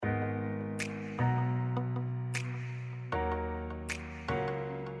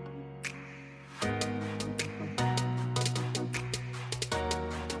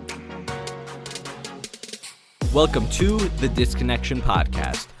Welcome to the Disconnection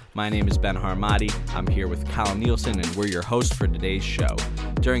Podcast. My name is Ben Harmati. I'm here with Kyle Nielsen, and we're your hosts for today's show.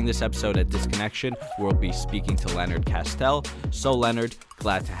 During this episode at Disconnection, we'll be speaking to Leonard Castell. So, Leonard,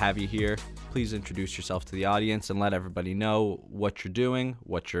 glad to have you here. Please introduce yourself to the audience and let everybody know what you're doing,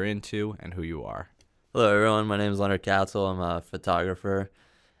 what you're into, and who you are. Hello, everyone. My name is Leonard Castell. I'm a photographer,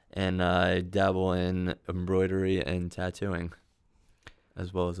 and I dabble in embroidery and tattooing,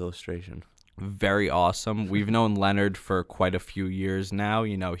 as well as illustration. Very awesome. We've known Leonard for quite a few years now.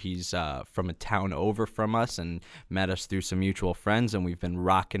 You know, he's from a town over from us and met us through some mutual friends, and we've been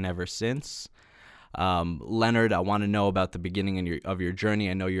rocking ever since. Leonard, I want to know about the beginning of your journey.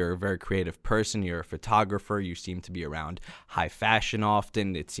 I know you're a very creative person. You're a photographer. You seem to be around high fashion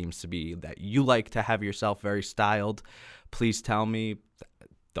often. It seems to be that you like to have yourself very styled. Please tell me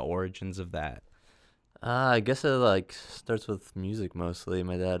the origins of that. I guess it starts with music mostly.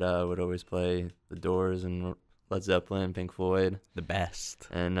 My dad would always play The Doors and Led Zeppelin, Pink Floyd. The best.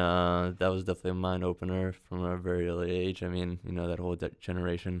 And that was definitely a mind opener from a very early age. I mean, you know, that whole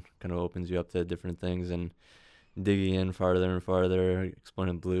generation kind of opens you up to different things and digging in farther and farther,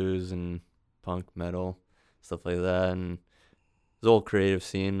 exploring blues and punk, metal, stuff like that. And the whole creative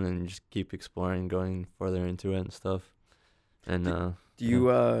scene, and just keep exploring, going further into it and stuff. And Do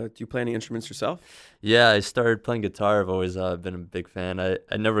you play any instruments yourself? Yeah, I started playing guitar. I've always been a big fan.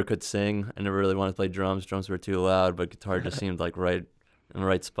 I never could sing. I never really wanted to play drums. Drums were too loud, but guitar just seemed like right in the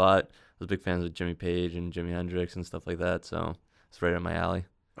right spot. I was big fans of Jimmy Page and Jimi Hendrix and stuff like that, so it's right up my alley.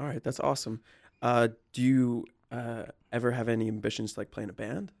 All right, that's awesome. Do you ever have any ambitions to play in a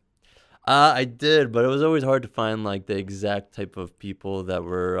band? I did, but it was always hard to find the exact type of people that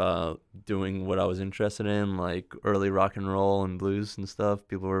were doing what I was interested in, like early rock and roll and blues and stuff.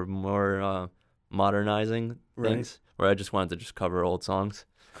 People were more modernizing things, where I just wanted to just cover old songs.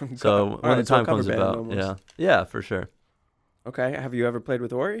 So when the time comes about, almost. Yeah, for sure. Okay, have you ever played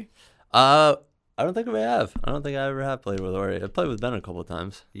with Ori? I don't think I have. I don't think I ever have played with Ori. I played with Ben a couple of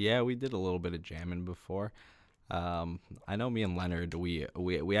times. Yeah, we did a little bit of jamming before. I know me and Leonard, we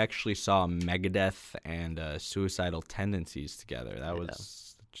actually saw Megadeth and Suicidal Tendencies together. That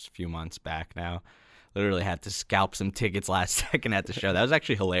was just a few months back now. Literally had to scalp some tickets last second at the show. That was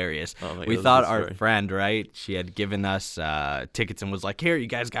actually hilarious. We thought our friend, right, she had given us tickets and was like, here, you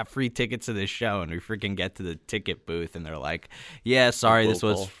guys got free tickets to this show. And we freaking get to the ticket booth, and they're like, yeah, sorry, this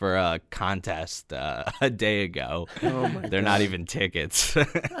was for a contest a day ago. Oh my They're not even tickets.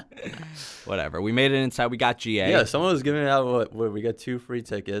 Whatever. We made it inside. We got GA. Yeah, someone was giving out we got 2 free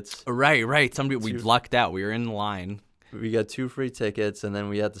tickets. Right. We lucked out. We were in line. We got 2 free tickets, and then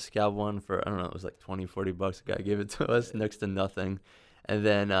we had to scalp one for, I don't know, it was like $20-$40. The guy gave it to us, next to nothing. And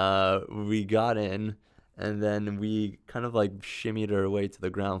then we got in, and then we kind of shimmied our way to the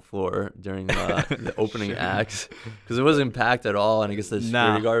ground floor during the opening acts, because it wasn't packed at all, and I guess the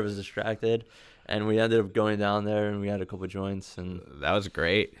security guard was distracted. And we ended up going down there, and we had a couple joints, and that was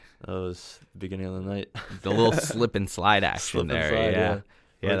great. That was the beginning of the night. The little slip and slide action there, yeah.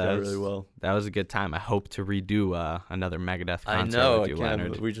 Yeah, that was really well. That was a good time. I hope to redo another Megadeth concert with you,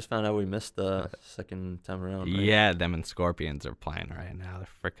 Leonard. We just found out we missed the second time around. Right? Yeah, them and Scorpions are playing right now.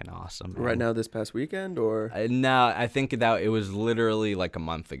 They're freaking awesome. Man. Right now, this past weekend, or? No, I think that it was literally a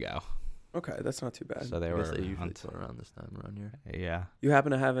month ago. Okay, that's not too bad. So they usually play around this time around here. Yeah. You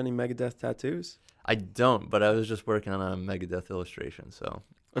happen to have any Megadeth tattoos? I don't, but I was just working on a Megadeth illustration, so.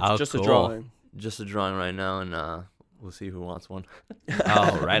 It's just a drawing. Just a drawing right now, and we'll see who wants one.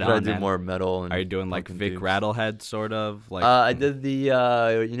 Oh, right on. I do more metal. And are you doing Vic Rattlehead sort of? I did the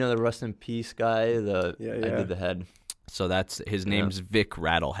the Rust in Peace guy. I did the head. So that's his name's Vic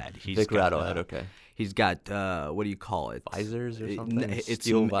Rattlehead. Vic Rattlehead. Okay. He's got what do you call it? Visors or something?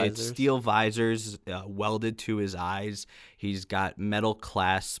 It's steel visors welded to his eyes. He's got metal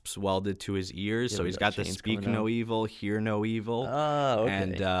clasps welded to his ears. So he's got the Speak No Evil, Hear No Evil. Oh, okay.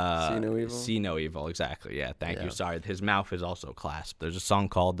 And See No Evil. See No Evil, exactly. Yeah, thank you. Sorry, his mouth is also clasped. There's a song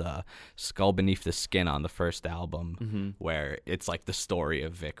called Skull Beneath the Skin on the first album where it's the story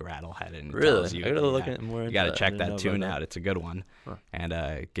of Vic Rattlehead. And really? Tells you, I gotta look at more. You gotta check that tune out. It's a good one. Huh. And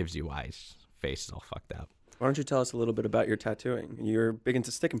it gives you eyes. Face is all fucked up. Why don't you tell us a little bit about your tattooing? You're big into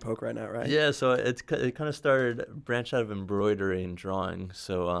stick and poke right now, right? Yeah, so it kind of branched out of embroidery and drawing.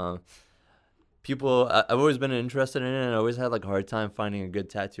 So I've always been interested in it, and I always had a hard time finding a good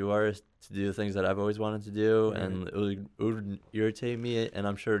tattoo artist to do the things that I've always wanted to do, and it would irritate me, and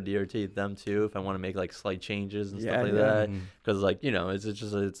I'm sure it'd irritate them too if I want to make slight changes and stuff like that, because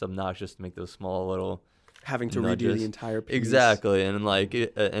it's obnoxious to make those small little having to redo the entire piece. Exactly, and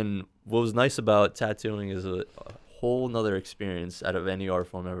and what was nice about tattooing is a whole nother experience out of any art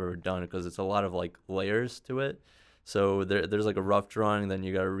form I've ever done, because it's a lot of like layers to it. So there's like a rough drawing, then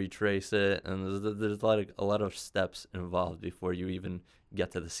you got to retrace it, and there's a lot of steps involved before you even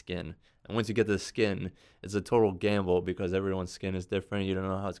get to the skin. And once you get to the skin, it's a total gamble because everyone's skin is different. You don't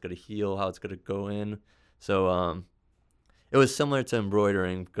know how it's going to heal, how it's going to go in. So it was similar to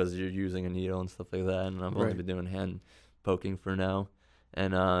embroidering because you're using a needle and stuff like that. And I've only been doing hand poking for now.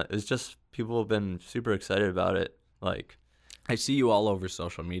 And it's just people have been super excited about it. Like, I see you all over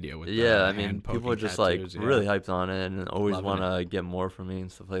social media with I mean, people are just tattoos, like really hyped on it and always want to get more from me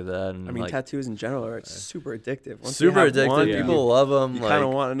and stuff like that. And I mean, like, tattoos in general are super addictive. Once super you have addictive. one, People love them. You like, kind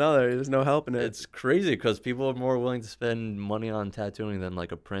of want another. There's no helping it. it's crazy because people are more willing to spend money on tattooing than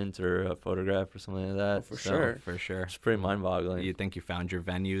like a print or a photograph or something like that. For sure. For sure. It's pretty mind-boggling. You think you found your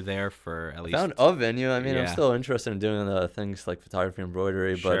venue there for at least? Found a venue. I mean, I'm Yeah. still interested in doing the things like photography,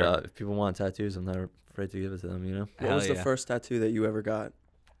 embroidery, Sure. but if people want tattoos, I'm not afraid to give it to them. You know. What Hell was the yeah. first tattoo that you ever got?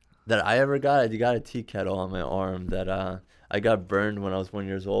 That I ever got, I got a tea kettle on my arm that I got burned when I was 1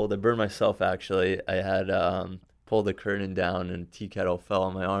 year old. I burned myself actually. I had pulled the curtain down and tea kettle fell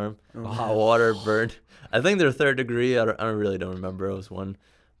on my arm. Hot water burned. I think they're 3rd degree. I really don't remember. It was one,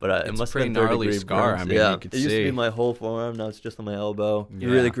 but it It's must a have been pretty 3rd gnarly degree scar. burns. I mean, yeah, you could it used to see. be my whole forearm. Now it's just on my elbow. You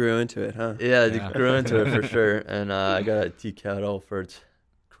really grew into it, huh? Yeah, Yeah. it grew into it for sure. And I got a tea kettle for its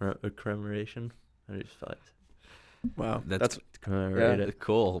commemoration. I just thought Wow. That's commemorate Yeah. it.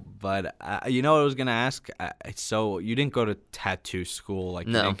 cool. But you know what I was gonna ask? So you didn't go to tattoo school, like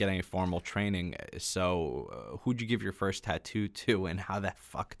you No. didn't get any formal training. So who'd you give your first tattoo to, and how the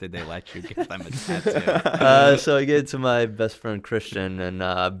fuck did they let you give them a tattoo? So I gave it to my best friend Christian,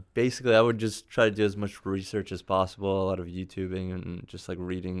 and basically I would just try to do as much research as possible, a lot of YouTubing and just like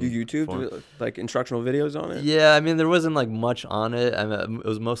reading. You YouTube like instructional videos on it? Yeah, I mean there wasn't like much on it. I mean, it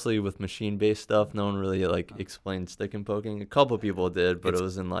was mostly with machine-based stuff. No one really like explained stick and poking. A couple people did, but it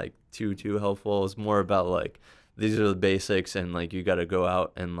wasn't like too helpful. It was more about like these are the basics, and like you got to go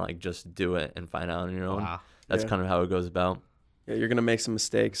out and like just do it and find out on your own. Wow. That's Yeah. kind of how it goes about. Yeah, you're gonna make some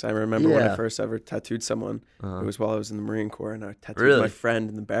mistakes. I remember when I Yeah. first ever tattooed someone. Uh-huh. It was while I was in the Marine Corps, and I tattooed Really? my friend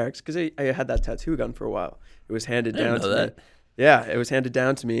in the barracks because I had that tattoo gun for a while. It was handed I didn't down know to that. me. Yeah, it was handed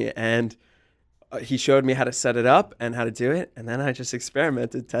down to me, and he showed me how to set it up and how to do it, and then I just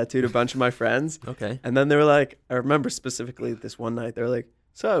experimented, tattooed a bunch of my friends, Okay. and then they were like, I remember specifically this one night, they were like,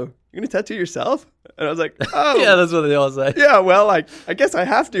 "So you're gonna tattoo yourself?" And I was like, "Oh, Yeah, that's what they all say. yeah, well, like I guess I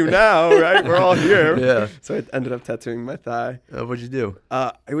have to now, right? We're all here." Yeah. So I ended up tattooing my thigh. What'd you do?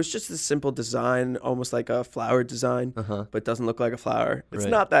 It was just a simple design, almost like a flower design, Uh-huh. but doesn't look like a flower. It's Right.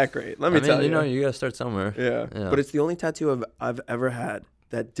 not that great. Let me I mean, tell you you. know, you gotta start somewhere. Yeah. Yeah. But it's the only tattoo I've ever had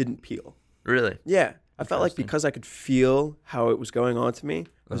that didn't peel. Really? Yeah. I felt like Interesting. because I could feel how it was going on to me,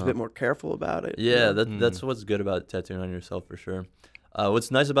 I was a Uh-huh. bit more careful about it. Yeah, you know? that's what's good about tattooing on yourself for sure. What's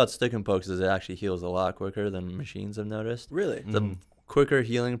nice about stick and pokes is it actually heals a lot quicker than machines, I've noticed. Really? It's a quicker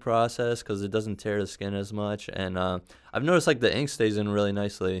healing process because it doesn't tear the skin as much. And I've noticed like the ink stays in really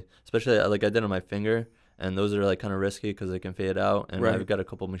nicely, especially like I did on my finger. And those are like kind of risky because they can fade out. And Right. I've got a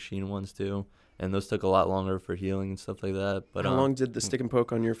couple machine ones too. And those took a lot longer for healing and stuff like that. But How long did the stick and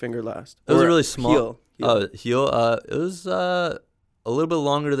poke on your finger last? It was Or really small. Heal. Oh, heal. It was a little bit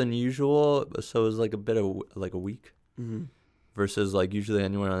longer than usual, so it was like a bit of like a week Mhm. versus like usually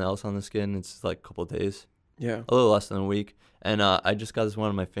anyone else on the skin, it's like a couple days, Yeah. a little less than a week. And I just got this one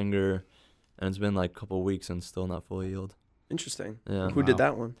on my finger, and it's been like a couple weeks and still not fully healed. Interesting. Yeah. Who did Wow.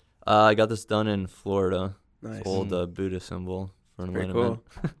 that one? I got this done in Florida. Nice. It's old Buddha symbol for Very enlightenment.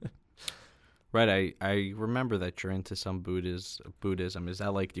 Right, I remember that you're into some Buddhism. Is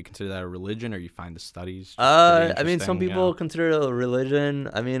that like, do you consider that a religion, or you find the studies? just pretty I mean, some interesting, people yeah? consider it a religion.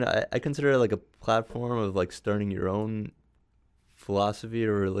 I mean, I consider it like a platform of like starting your own philosophy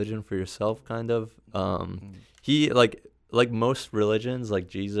or religion for yourself, kind of. He like most religions, like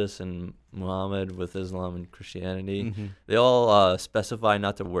Jesus and Muhammad with Islam and Christianity, Mhm. they all specify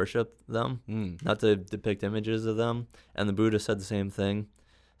not to worship them, Mm. not to depict images of them. And the Buddha said the same thing.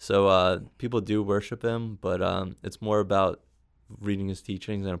 So people do worship him, but it's more about reading his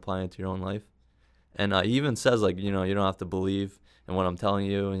teachings and applying it to your own life. And he even says, like, you know, you don't have to believe in what I'm telling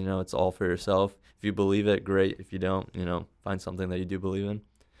you. You know, it's all for yourself. If you believe it, great. If you don't, you know, find something that you do believe in.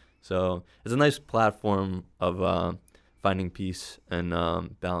 So it's a nice platform of finding peace and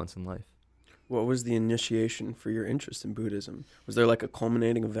balance in life. What was the initiation for your interest in Buddhism? Was there like a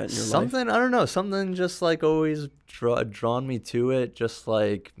culminating event in your life? Something, I don't know, something just like always drawn me to it. Just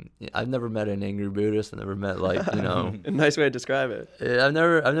like I've never met an angry Buddhist. I've never met like, you know, A nice way to describe it. I've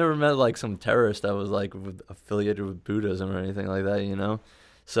never met like some terrorist that was like affiliated with Buddhism or anything like that, you know.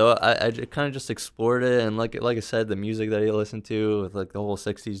 So I kind of just explored it, and like I said, the music that I listened to with like the whole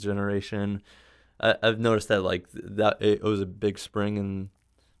 '60s generation, I've noticed that like that it was a big spring in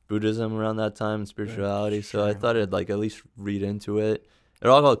Buddhism around that time and spirituality. So I thought I'd like at least read into it. It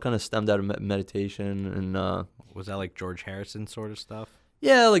all kind of stemmed out of meditation and. Was that like George Harrison sort of stuff?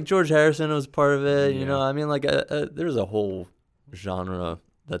 Yeah, like George Harrison was part of it. You Yeah. know, I mean, like there's a whole genre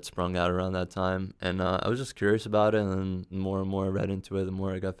that sprung out around that time, and I was just curious about it, and then the more and more I read into it, the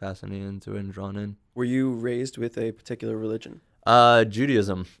more I got fascinated into it and drawn in. Were you raised with a particular religion?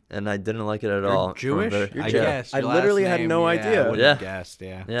 Judaism, and I didn't like it at all. You're Jewish? You're I Jewish. guess. I your last literally had name, no yeah, idea. I wouldn't Yeah. have guessed,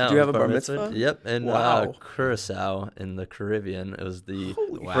 yeah. Yeah, Did you I have was a bar mitzvah? mitzvah? Yep, in Wow. Curacao in the Caribbean. It was the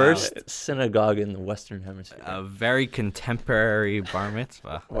Holy Wow. first synagogue in the Western Hemisphere. A very contemporary bar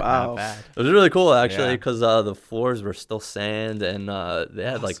mitzvah. Wow. Not bad. It was really cool actually Yeah. because the floors were still sand, and they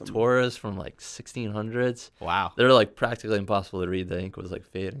had like Awesome. Torahs from like 1600s. Wow. They're like practically impossible to read. The ink was like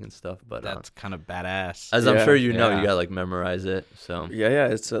fading and stuff. But That's kind of badass. as Yeah. I'm sure you know, Yeah. you gotta like memorize it. So Yeah,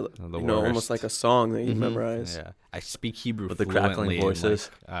 it's The almost worst. like a song that you Mhm. memorize. Yeah. I speak Hebrew With the fluently crackling and,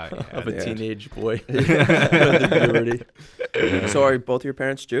 voices like, of a Yeah. teenage boy. The puberty. So are both your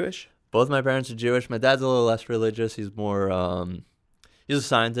parents Jewish? Both my parents are Jewish. My dad's a little less religious. He's more he's a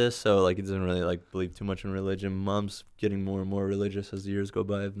scientist, so like he doesn't really like believe too much in religion. Mom's getting more and more religious as the years go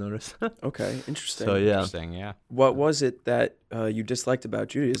by, I've noticed. Okay, interesting. So yeah. Interesting, yeah. What was it that you disliked about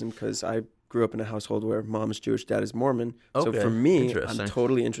Judaism? Because I grew up in a household where mom is Jewish, dad is Mormon. So Okay, for me, interesting. I'm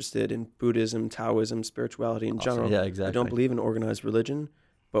totally interested in Buddhism, Taoism, spirituality in Awesome. general. Yeah, exactly. I don't believe in organized religion.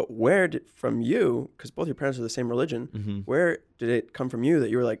 But where did, from you, because both your parents are the same religion, Mm-hmm. where did it come from you that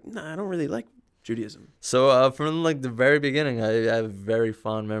you were like, nah, I don't really like Judaism? So from like the very beginning, I have very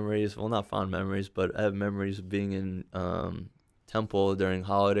fond memories. Well, not fond memories, but I have memories of being in temple during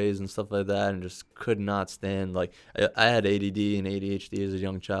holidays and stuff like that, and just could not stand. Like I had ADD and ADHD as a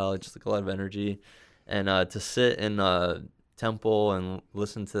young child, just like a lot of energy, and to sit in temple and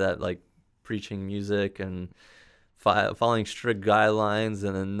listen to that like preaching music and following strict guidelines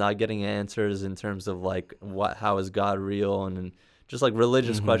and then not getting answers in terms of like how is God real and just like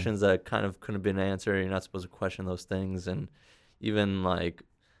religious Mhm. questions that kind of couldn't have been answered. You're not supposed to question those things. And even like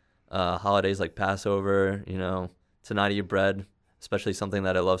holidays like Passover, you know, to not eat bread, especially something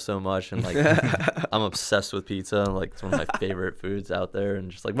that I love so much. And like I'm obsessed with pizza. Like it's one of my favorite foods out there,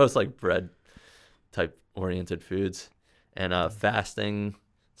 and just like most like bread type oriented foods, and fasting,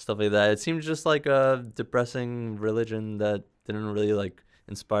 stuff like that. It seemed just like a depressing religion that didn't really like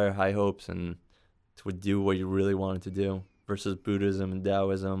inspire high hopes and would do what you really wanted to do, versus Buddhism and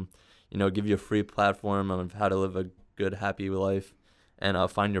Taoism, you know, give you a free platform of how to live a good, happy life and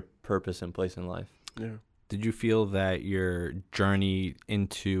find your purpose and place in life. Yeah. Did you feel that your journey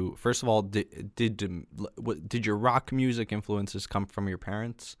into, first of all, did your rock music influences come from your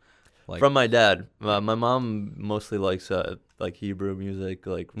parents? Like, From my dad. My mom mostly likes like Hebrew music,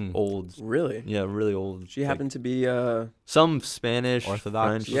 like old, Really? yeah, really old. She like, happened to be, some Spanish,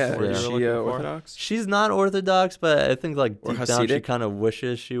 Orthodox? French. yeah, what is you she were looking for? Orthodox? She's not Orthodox, but I think like Or deep down she Hasidic? kind of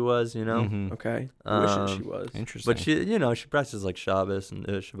wishes she was, you know. Mhm. Okay. Wishes she Um, was. Interesting. But she, you know, she practices like Shabbos and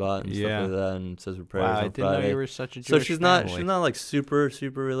Shabbat and Yeah. stuff like that, and says her prayers wow, I on didn't know Friday. you were such a So Jewish she's family. not like super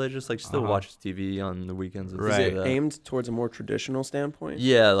religious. Like she still Uh-huh. watches TV on the weekends. And Right. stuff Is it like that. aimed towards a more traditional standpoint?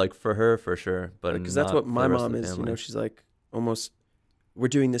 Yeah, like for her for sure, but Because that's not what for my the rest mom of the is. You family. know, she's like almost, we're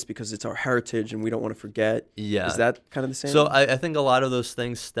doing this because it's our heritage and we don't want to forget. Yeah. Is that kind of the same? So I think a lot of those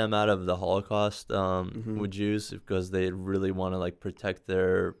things stem out of the Holocaust Mhm. with Jews, because they really want to like protect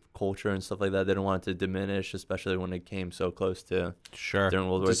their culture and stuff like that. They don't want it to diminish, especially when it came so close to Sure. during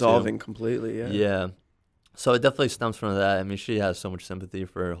World War II. dissolving completely. Yeah. Yeah. So it definitely stems from that. I mean, she has so much sympathy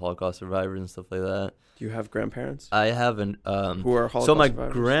for Holocaust survivors and stuff like that. Do you have grandparents I haven't. who are Holocaust So my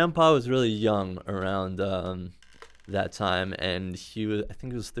survivors? grandpa was really young around that time, and I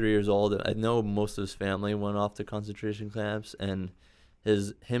think he was 3 years old. I know most of his family went off to concentration camps, and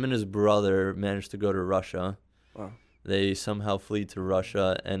him and his brother managed to go to Russia. Wow. They somehow fled to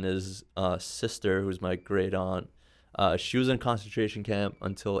Russia, and his sister, who's my great aunt, she was in concentration camp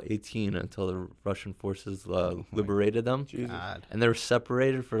until 18, until the Russian forces liberated them. Jesus. God. And they were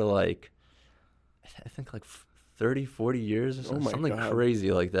separated for like, I think like 30, 40 years or Oh something, my something God.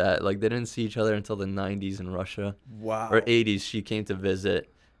 crazy like that. Like they didn't see each other until the 90s in Russia. Wow. Or 80s. She came to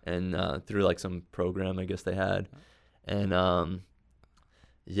visit, and through like some program I guess they had. And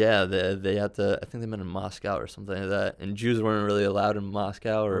yeah, they had to, I think they met in Moscow or something like that. And Jews weren't really allowed in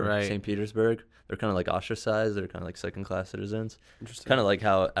Moscow or Right. St. Petersburg. They're kind of like ostracized. They're kind of like second-class citizens. Interesting. Kind of like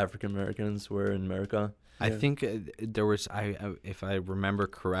how African Americans were in America. I think there was, if I remember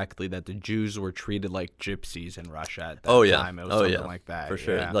correctly, that the Jews were treated like gypsies in Russia at that time. It was something like that. For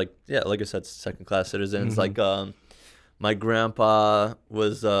sure. Yeah. Like I said, second-class citizens. Mhm. Like, my grandpa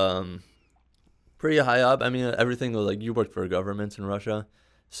was pretty high up. I mean, everything was like, you worked for a government in Russia,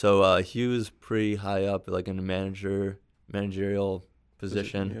 so he was pretty high up, like in a managerial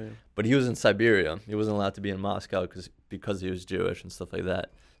position. Yeah. But he was in Siberia. He wasn't allowed to be in Moscow because he was Jewish and stuff like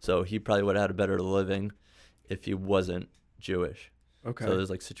that. So he probably would have had a better living if he wasn't Jewish. Okay. So there's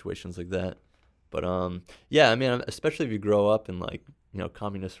like situations like that. But yeah, I mean, especially if you grow up in like,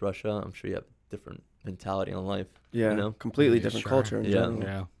 communist Russia, I'm sure you have a different mentality on life. Yeah. You know? Completely Yeah, different sure. culture in Yeah. general.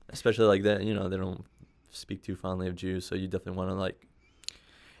 Yeah. Especially like that, they don't speak too fondly of Jews, so you definitely want to like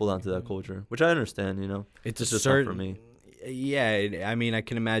hold on to that culture, which I understand. It's It's a just not certain for me. Yeah, I mean, I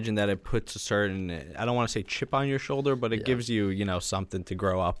can imagine that it puts a certain, I don't want to say chip on your shoulder, but it Yeah. gives you, something to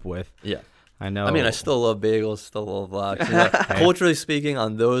grow up with. Yeah. I know. I mean, I still love bagels, still love lox. Culturally speaking,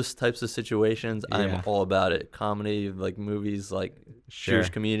 on those types of situations, Yeah. I'm all about it. Comedy, like movies, like Sure. Jewish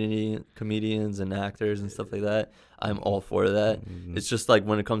comedians and actors and stuff like that. I'm all for that. Mhm. It's just like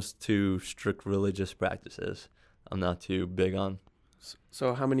when it comes to strict religious practices, I'm not too big on.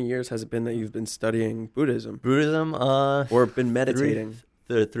 So how many years has it been that you've been studying Buddhism Buddhism, or been meditating?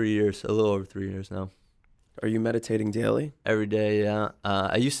 3 years, a little over 3 years now. Are you meditating daily? Every day, yeah.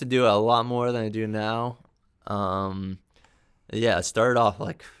 I used to do it a lot more than I do now. Yeah, I started off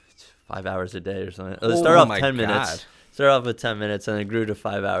like 5 hours a day or something. It started Oh off my 10 minutes. God. Started off with 10 minutes, and it grew to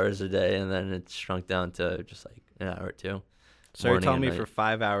 5 hours a day, and then it shrunk down to just like an hour or two. So you're morning telling and me for night.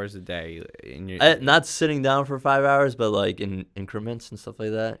 5 hours a day, in your, Not sitting down for 5 hours, but like in increments and stuff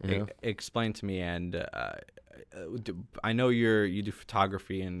like that. explain to me, and I know you do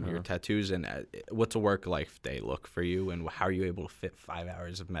photography and your tattoos, and what's a work life day look for you, and how are you able to fit 5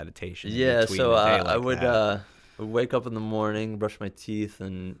 hours of meditation? in Yeah, between so a day I like would that? wake up in the morning, brush my teeth,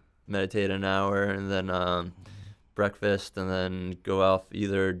 and meditate an hour, and then breakfast, and then go off,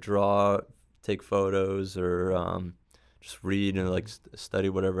 either draw, take photos, or just read and like study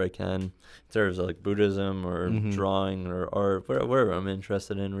whatever I can in terms of like Buddhism or Mhm. drawing or art, whatever I'm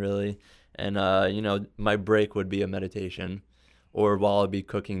interested in really. And my break would be a meditation, or while I'd be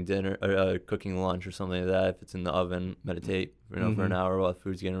cooking dinner, cooking lunch or something like that. If it's in the oven, meditate for an Mhm. hour while the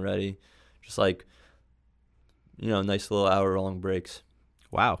food's getting ready. Just like nice little hour-long breaks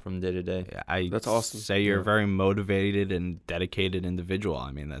Wow. from day to day. I That's awesome. say you're a Yeah. very motivated and dedicated individual.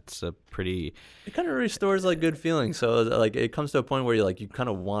 I mean, that's a pretty, It kind of restores like good feelings. So like it comes to a point where you kind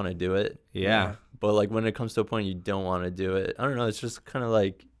of want to do it, yeah. but like when it comes to a point you don't want to do it, I don't know. It's just kind of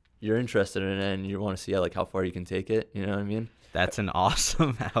like you're interested in it and you want to see how far you can take it. You know what I mean? That's an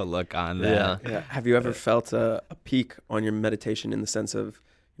awesome outlook on that. Yeah. Yeah. Have you ever felt a peak on your meditation in the sense of,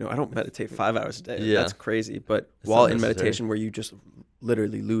 I don't meditate 5 hours a day. Yeah. That's crazy. But It's while not in necessary. meditation where you just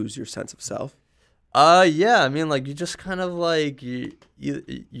literally lose your sense of self? Yeah. I mean, like you just kind of like you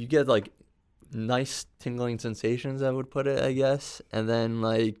get like nice tingling sensations, I would put it, I guess. And then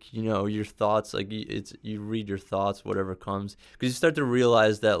like your thoughts, like you read your thoughts, whatever comes, because you start to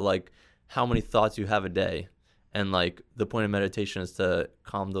realize that like how many thoughts you have a day, and like the point of meditation is to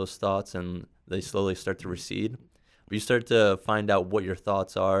calm those thoughts, and they slowly start to recede. But you start to find out what your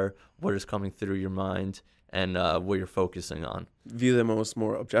thoughts are, what is coming through your mind, and what you're focusing on. View them almost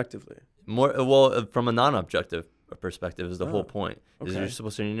more objectively. From a non-objective perspective is the Oh, whole point. Is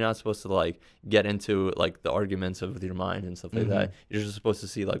okay. you're not supposed to like get into like the arguments of your mind and stuff like that. You're just supposed to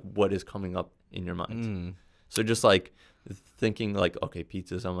see like what is coming up in your mind. Mm. So just like thinking like, okay,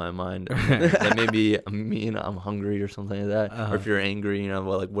 pizza's on my mind. That maybe I'm hungry or something like that. Uh-huh. Or if you're angry,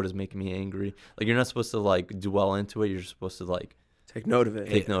 what is making me angry? Like you're not supposed to like dwell into it. You're just supposed to like Take note of it.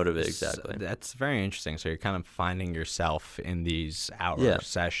 take note of it. S- Exactly. That's very interesting. So you're kind of finding yourself in these hour Yeah.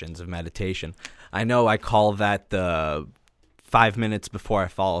 sessions of meditation. I know I call that the 5 minutes before I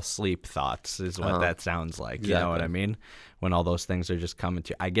fall asleep thoughts is what Uh-huh. that sounds like. You know what I Exactly. mean? When all those things are just coming to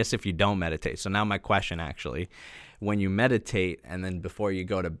you. I guess if you don't meditate. So now my question actually, when you meditate and then before you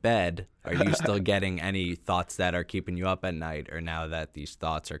go to bed, are you still getting any thoughts that are keeping you up at night, or now that these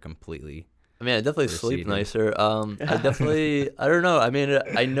thoughts are completely... I mean, I definitely sleep Receded. nicer. I don't know. I mean,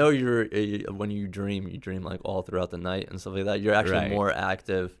 I know when you dream like all throughout the night and stuff like that. You're actually Right. more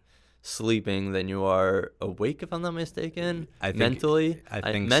active sleeping than you are awake, if I'm not mistaken. I think- mentally, I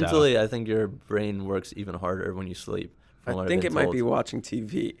think so. mentally, I think your brain works even harder when you sleep. from what I I've think been it might told. be watching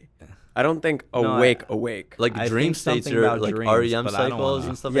TV. I don't think No, awake. Like I dream think states something are about like dreams, REM but I don't cycles wanna-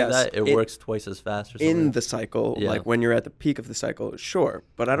 and stuff Yes, like that. It it- works twice as fast or something. in the cycle, Yeah. like when you're at the peak of the cycle, sure.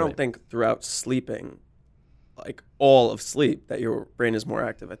 But I don't Right. think throughout sleeping, like all of sleep, that your brain is more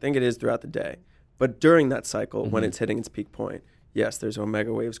active. I think it is throughout the day. But during that cycle, when Mhm. it's hitting its peak point, yes, there's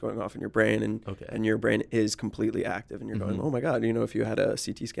omega waves going off in your brain, and your brain is completely active, and you're going, Mhm. oh my God, if you had a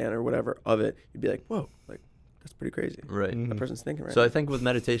CT scan or whatever of it, you'd be like, whoa, like that's pretty crazy. Right. Mhm. That person's thinking right So now. I think with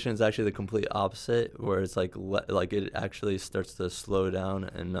meditation, it's actually the complete opposite, where it's like it actually starts to slow down,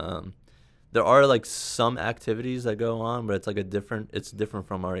 and there are like some activities that go on, but it's different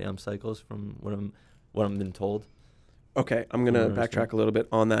from REM cycles, from what I'm been told. Okay, I'm going to Interesting. backtrack a little bit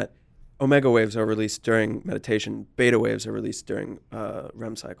on that. Omega waves are released during meditation. Beta waves are released during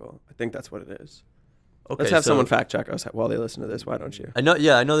REM cycle. I think that's what it is. Okay, Let's have so someone fact check us while they listen to this. Why don't you? I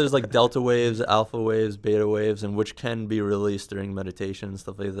know there's like delta waves, alpha waves, beta waves, and which can be released during meditation and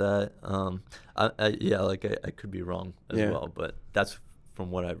stuff like that. I could be wrong as Yeah. well, but that's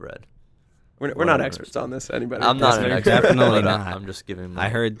from what I've read. We're What not I experts on this. Anybody? I'm not an Definitely- expert. definitely but not. I'm just giving. I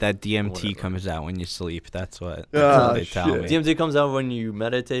heard that DMT whatever. comes out when you sleep. That's what Ah, they tell shit. me. DMT comes out when you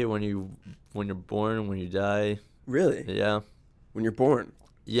meditate, when you're born, when you die. Really? Yeah, When you're born?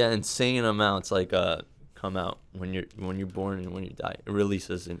 yeah, insane amounts come out when you're born and when you die. It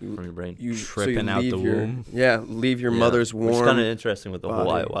releases from your brain. You Tripping out leave the womb? Yeah, leave your Yeah, mother's which is warm. kind of interesting with the whole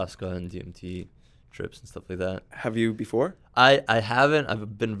body. ayahuasca and DMT trips and stuff like that. Have you before? I haven't.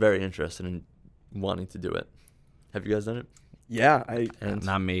 I've been very interested in wanting to do it. Have you guys done it? Yeah, I And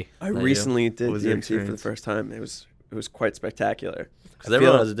Not me. Not you. recently did What was your DMT for the experience? first time. It was quite spectacular. because I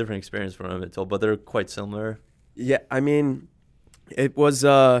everyone feel- has a different experience from what I've been told, but they're quite similar. Yeah, I mean, it was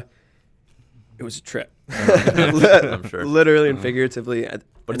a trip. I'm sure. Literally and Mhm. figuratively.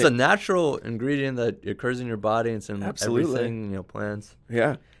 But it's a natural ingredient that occurs in your body. It's in Absolutely. everything, plants.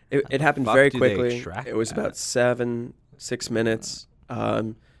 Yeah, it happened fuck very do they quickly. extract It was that? about 6 minutes.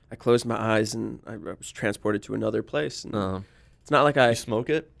 I closed my eyes and I was transported to another place. And it's not like You smoke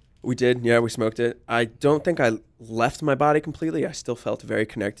it? we did. Yeah, we smoked it. I don't think I left my body completely. I still felt very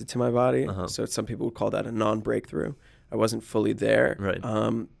connected to my body. Uh-huh. So some people would call that a non-breakthrough. I wasn't fully there. Right.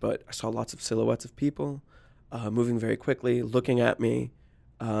 But I saw lots of silhouettes of people moving very quickly, looking at me.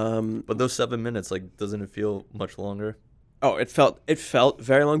 But those 7 minutes, doesn't it feel much longer? Oh, it felt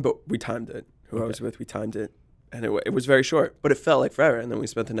very long, but we timed it. Who I Okay. was with, we timed it, and it was very short, but it felt like forever. And then we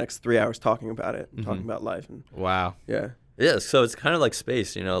spent the next 3 hours talking about it, Mhm. talking about life, and Wow. yeah, Yeah, so it's kind of like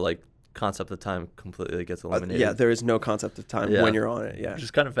space, concept of time completely gets eliminated. yeah. There is no concept of time Yeah. when you're on it. Yeah, Which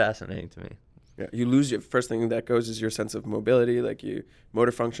is kind of fascinating to me. yeah. You lose your first thing that goes is your sense of mobility. Like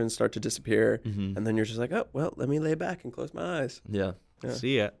motor functions start to disappear, Mm-hmm. and then you're just like, oh well, let me lay back and close my eyes. Yeah. Yeah.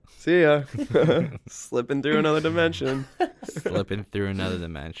 See ya. See ya, slipping through another dimension. Slipping through another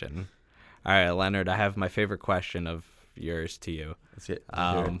dimension. All right, Leonard, I have my favorite question of yours to you.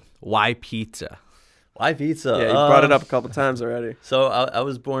 Why pizza? Why pizza? Yeah, you brought it up a couple times already. So I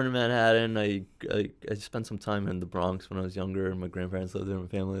was born in Manhattan. I spent some time in the Bronx when I was younger. My grandparents lived there. My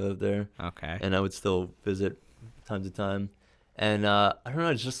family lived there. Okay. And I would still visit time to time. And I don't know,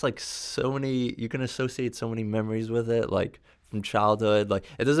 it's just like so many, you can associate so many memories with it, like from childhood. Like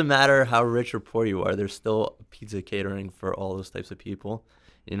it doesn't matter how rich or poor you are, there's still pizza catering for all those types of people.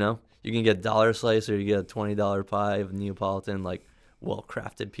 You know, you can get dollar slice or you get a $20 pie of Neapolitan, like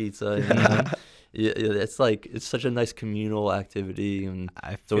well-crafted pizza. You know? It's such a nice communal activity, and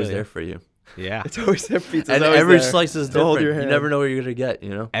I it's always feel there you. for you. Yeah. It's always there. Pizza's And always every there slice is to hold different. your You hand. never know what you're gonna get. You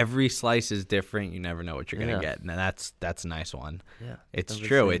know. Every slice is different. You never know what you're gonna Yeah. get, and that's a nice one. Yeah. It's Every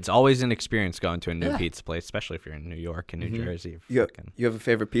true. single- It's always an experience going to a new Yeah. pizza place, especially if you're in New York and New Mhm. Jersey. You Fucking- have a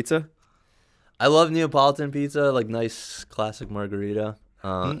favorite pizza? I love Neapolitan pizza, like nice classic margarita.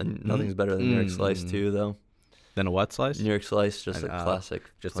 And nothing's better than New York slice too, though. Then a what slice? New York slice, just a And, classic.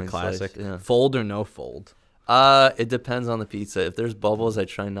 Just a plain classic. Slice, yeah. Fold or no fold? It depends on the pizza. If there's bubbles, I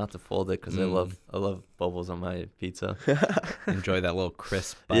try not to fold it because I Mm. love bubbles on my pizza. Enjoy that little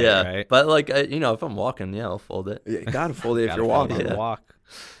crisp bite, yeah, right? but if I'm walking, I'll fold it. Yeah, you gotta fold it if Gotta you're fold walking. on the Yeah. walk.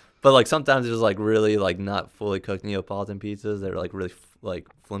 But like sometimes there's like really like not fully cooked Neapolitan pizzas. They're like really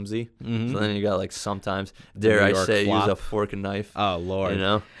flimsy. Mhm. So then you got like sometimes, The dare New I York say, use a flop. fork and knife. Oh Lord. You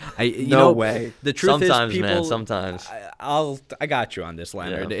know, You No know, way. The truth sometimes, is, people, man, sometimes. I got you on this,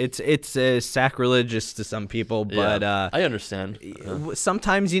 Leonard. Yeah. It's sacrilegious to some people, but I understand.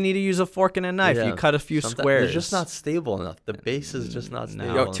 sometimes you need to use a fork and a knife. Yeah. You cut a few Sometimes squares. They're just not stable enough. The base is just not No.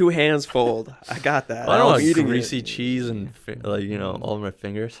 stable. Yo, enough. 2 hands fold. I got that. I don't I'm want eating greasy it. cheese and all of my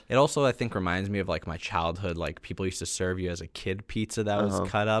fingers. It also, I think, reminds me of like my childhood. Like people used to serve you as a kid pizza that was Uh-huh.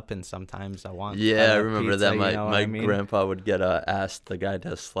 cut up, and sometimes I want. Yeah, cut I up remember pizza, that. you My know what my I mean? grandpa would get asked the guy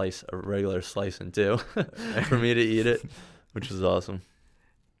to slice a regular slice in two for me to eat it, which was awesome.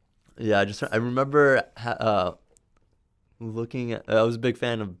 Yeah, I remember looking at. I was a big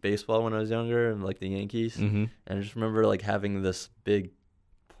fan of baseball when I was younger, and like the Yankees. Mhm. And I just remember like having this big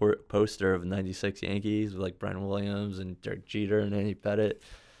poster of '96 Yankees with like Brian Williams and Derek Jeter and Andy Pettit,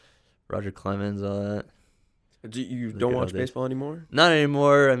 Roger Clemens, all that. You The don't good watch old days. baseball anymore? Not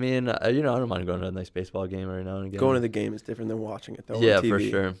anymore. I mean, I don't mind going to a nice baseball game every now and again. Going to the game is different than watching it, though. Yeah, on TV. for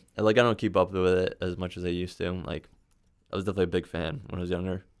sure. And, like, I don't keep up with it as much as I used to. Like, I was definitely a big fan when I was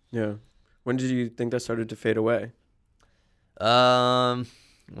younger. Yeah. When did you think that started to fade away?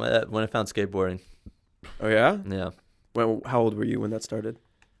 When I found skateboarding. Oh yeah. Yeah. How old were you when that started?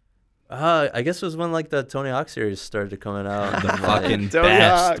 I guess it was when like the Tony Hawk series started coming out. The and, fucking Tony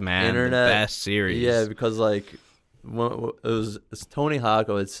best, Hawk. man. Internet. The best series. Yeah, because like it's Tony Hawk,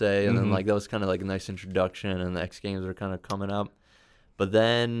 I would say, and then Mhm. like that was kind of like a nice introduction, and the X Games were kind of coming up. But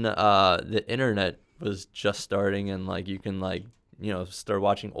then the internet was just starting, and like you can like start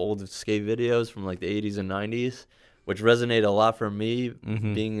watching old skate videos from like the 80s and 90s, which resonated a lot for me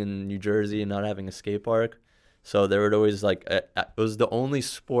Mhm. being in New Jersey and not having a skate park. So there would always like it was the only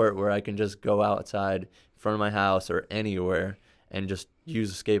sport where I can just go outside in front of my house or anywhere and just use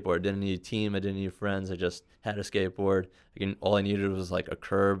a skateboard. Didn't need a team. I didn't need friends. I just had a skateboard. All I needed was like a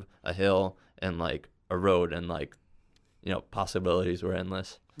curb, a hill, and like a road, and like possibilities were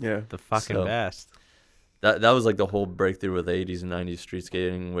endless. Yeah. The fucking So- best. That was like the whole breakthrough with the 80s and 90s street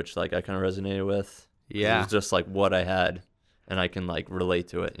skating, which like I kind of resonated with. 'Cause Yeah. it was just like what I had, and I can like relate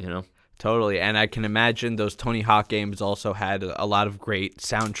to it. Totally, and I can imagine those Tony Hawk games also had a lot of great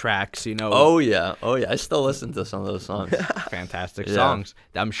soundtracks. Oh yeah. I still listen to some of those songs. Fantastic Yeah. songs.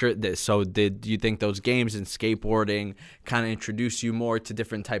 I'm sure that. So, did you think those games and skateboarding kind of introduce you more to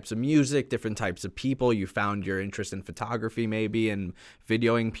different types of music, different types of people? You found your interest in photography, maybe, and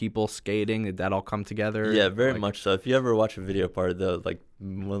videoing people skating. Did that all come together? Yeah, very Like- much so. If you ever watch a video part,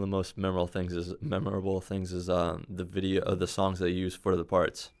 one of the most memorable things is the video of the songs they use for the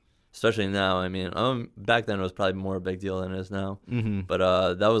parts. Especially now. I mean, back then it was probably more a big deal than it is now. Mm-hmm.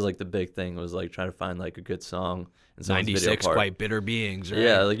 But that was like the big thing, was like trying to find like a good song in someone's video 96 part. Quite Bitter Beings, right?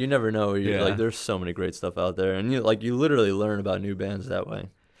 Yeah, like you never know. Yeah. Like there's so many great stuff out there, and you literally learn about new bands that way.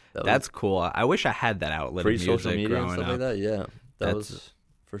 That's cool. I wish I had that outlet of pre-social music media and growing stuff up. like that. Yeah, that That's- was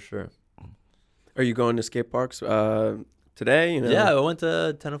for sure. Are you going to skate parks today? Yeah, I went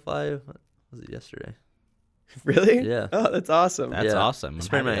to 10 to 5. Was it yesterday? Really? Yeah. Oh, that's awesome. That's Yeah. awesome. I I'm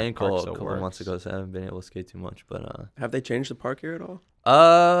sprained my happy that ankle park a still couple works. months ago, so I haven't been able to skate too much. But Have they changed the park here at all?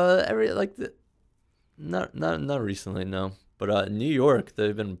 not recently, no. But New York,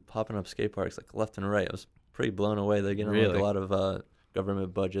 they've been popping up skate parks like left and right. I was pretty blown away. They're getting like Really? a lot of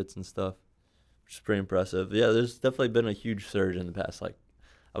government budgets and stuff, which is pretty impressive. Yeah, there's definitely been a huge surge in the past, like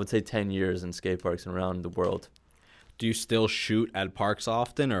I would say 10 years in skate parks around the world. Do you still shoot at parks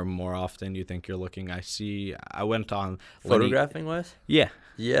often, or more often you think you're looking? I went on Photographing wise? Yeah.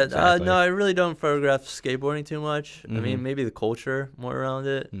 Yeah, Exactly. no, I really don't photograph skateboarding too much. I Mhm. mean, maybe the culture more around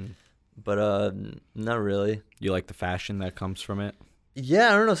it, but not really. You like the fashion that comes from it?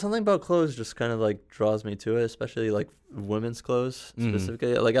 Yeah, I don't know. Something about clothes just kind of like draws me to it, especially like women's clothes Mhm.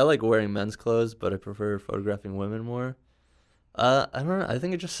 specifically. Like I like wearing men's clothes, but I prefer photographing women more. I don't know. I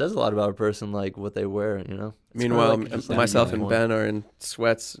think it just says a lot about a person, like what they wear. It's kinda Meanwhile, like just myself anything and more. Ben are in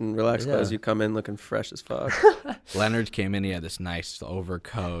sweats and relaxed Yeah. clothes. You come in looking fresh as fuck. Leonard came in. He had this nice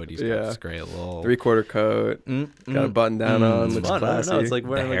overcoat. He's got Yeah. this great little 3/4 coat, got a button down on, It's looks fun. I don't classy. know. It's like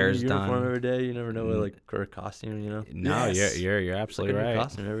wearing like, a hair's uniform done. every day. You never know what Mm. like or a costume. No, Yes. you're It's like absolutely a new right.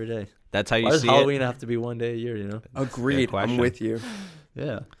 costume every day. That's how you Why does see Halloween it. have to be one day a year? Agreed. I'm question. with you.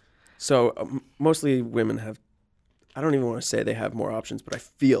 Yeah. So mostly women have. I don't even want to say they have more options, but I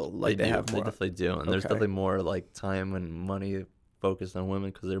feel like they do. have They more. definitely do, and there's Okay. definitely more like time and money focused on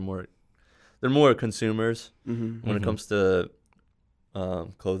women because they're more consumers Mm-hmm. when it Mhm. comes to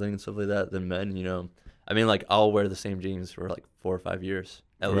clothing and stuff like that than men. I mean, like I'll wear the same jeans for like 4 or 5 years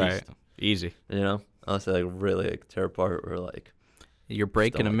at Right. least. Easy. Unless they like really like tear apart or like You're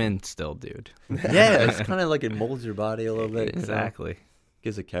breaking don't them like in still, dude. yeah, it's kind of like it molds your body a little bit. Exactly.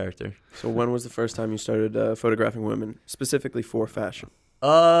 Gives a character. So when was the first time you started photographing women, specifically for fashion?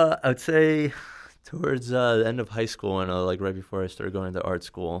 I would say towards the end of high school and like right before I started going to art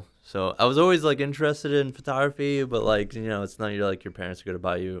school. So I was always like interested in photography, but like it's not your parents are gonna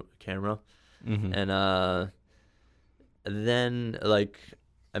buy you a camera. Mm-hmm. And then like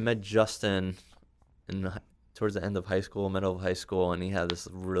I met Justin towards the end of high school, middle of high school, and he had this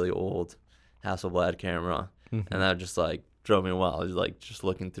really old Hasselblad camera, Mm-hmm. and that just like drove me wild. I was like just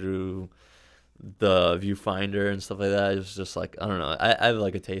looking through the viewfinder and stuff like that. It was just like I don't know. I have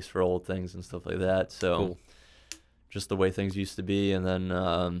like a taste for old things and stuff like that. So Cool. just the way things used to be. And then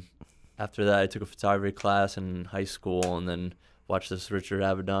after that, I took a photography class in high school, and then watched this Richard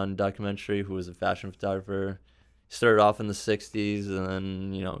Avedon documentary, who was a fashion photographer. started off in the 60s and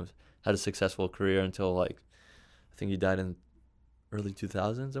then, you know, had a successful career until like, I think he died in early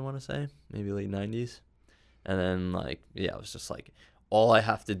 2000s, I want to say, maybe late 90s. And then like, yeah, it was just like, all I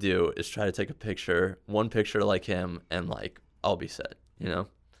have to do is try to take one picture like him, and like, I'll be set, you know?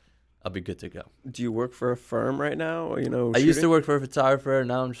 I'll be good to go. Do you work for a firm right now? Or, you know, I used to work for a photographer.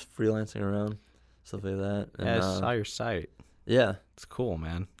 Now I'm just freelancing around, stuff like that. And, Yeah, I saw your site. Yeah. It's cool,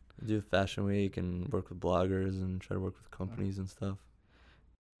 man. I do Fashion Week and work with bloggers and try to work with companies and stuff.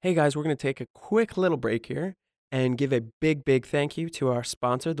 Hey guys, we're going to take a quick little break here and give a big thank you to our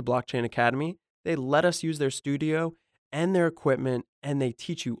sponsor, the Blockchain Academy. They let us use their studio and their equipment, and they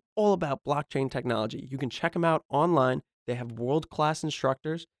teach you all about blockchain technology. You can check them out online. They have world-class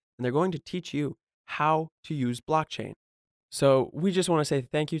instructors, and they're going to teach you how to use blockchain. So we just want to say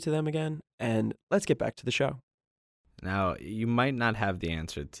thank you to them again, and let's get back to the show. Now, you might not have the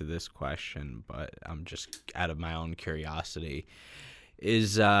answer to this question, but I'm just out of my own curiosity.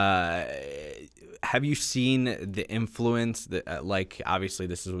 Have you seen the influence that, like, obviously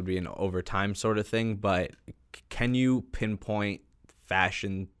this would be an overtime sort of thing, but can you pinpoint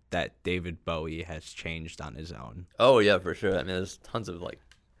fashion that David Bowie has changed on his own? Oh yeah, for sure. I mean, there's tons of like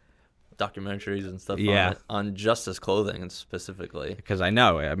documentaries and stuff on just his clothing and specifically. Because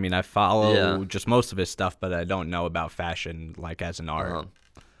I follow just most of his stuff, but I don't know about fashion like as an art.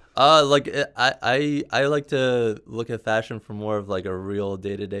 I like to look at fashion from more of like a real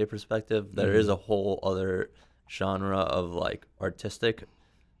day-to-day perspective. There is a whole other genre of like artistic,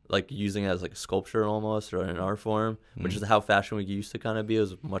 like using it as like a sculpture almost or an art form, which is how Fashion Week used to kind of be. It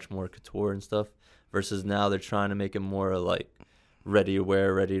was much more couture and stuff, versus now they're trying to make it more like ready to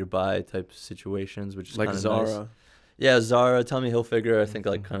wear, ready to buy type situations, which is like Zara. Nice. Yeah, Zara, Tommy Hilfiger, I think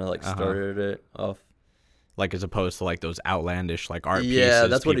like kind of like started it off. Like as opposed to like those outlandish like art pieces. Yeah,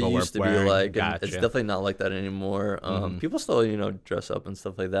 that's what it used to wearing. be like. Gotcha. It's definitely not like that anymore. People still, you know, dress up and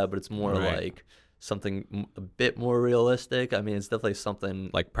stuff like that, but it's more like something a bit more realistic. I mean, it's definitely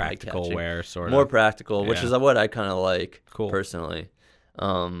something like practical wear, sort of more practical, which is what I kind of like personally.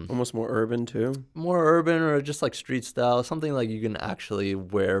 Almost more urban too. More urban or just like street style, something like you can actually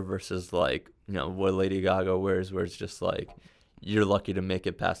wear versus like, you know, what Lady Gaga wears, where it's just like you're lucky to make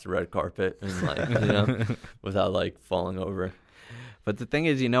it past the red carpet and like, you know, without like falling over. But the thing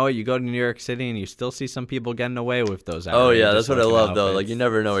is, you know what? You go to New York City and you still see some people getting away with those. Oh yeah, that's what I love though. Like you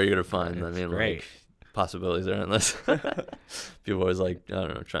never know where you're gonna find. It's I mean, great. Like possibilities are endless. People always like, I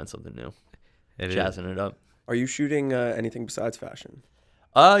don't know, trying something new, jazzing it up. Are you shooting anything besides fashion?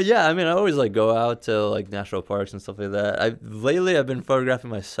 Yeah. I mean, I always like go out to like national parks and stuff like that. Lately I've been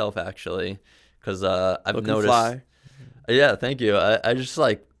photographing myself actually, because I've Looking noticed. Fly. Yeah, thank you. I just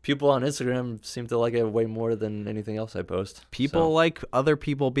like people on Instagram seem to like it way more than anything else I post. People like other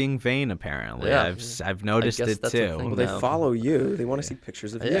people being vain. Apparently, yeah. I've noticed it too. Well, they follow you. They want to see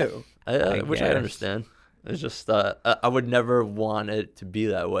pictures of you. Which I understand. It's just I would never want it to be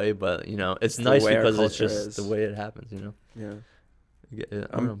that way, but you know, it's nice because it's just the way it happens. You know. Yeah.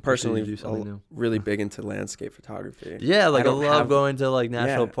 I'm personally really big into landscape photography. Yeah, like I love going to like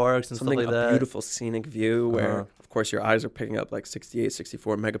national parks and stuff like that. A beautiful scenic view where, of course, your eyes are picking up like 68,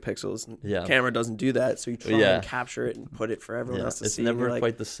 64 megapixels. And the camera doesn't do that, so you try and capture it and put it for everyone else to see. It's never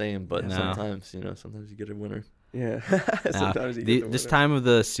quite the same, but sometimes, you know, sometimes you get a winner. Yeah. This time of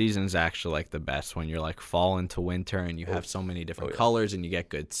the season is actually like the best, when you're like fall into winter and you have so many different colors and you get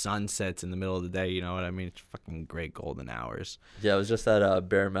good sunsets in the middle of the day. You know what I mean? It's fucking great golden hours. Yeah, I was just at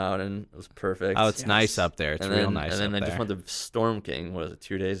Bear Mountain. It was perfect. Oh, it's nice up there. It's real nice. And then I just went to Storm King. What was it,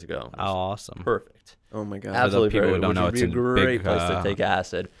 2 days ago? Oh, awesome. Perfect. Oh my god. Absolutely people perfect. Who don't know, would it's be a great big, place to take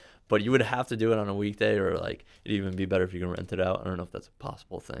acid. But you would have to do it on a weekday, or like it'd even be better if you can rent it out. I don't know if that's a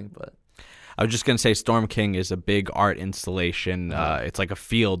possible thing, but I was just going to say Storm King is a big art installation. It's like a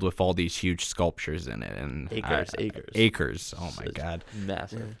field with all these huge sculptures in it. And acres. Oh, my God.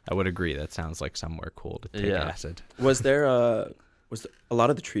 Massive. I would agree. That sounds like somewhere cool to take acid. Was there a lot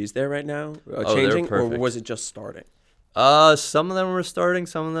of the trees there right now changing, or was it just starting? Some of them were starting.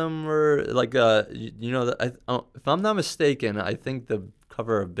 Some of them were like, you know, if I'm not mistaken, I think the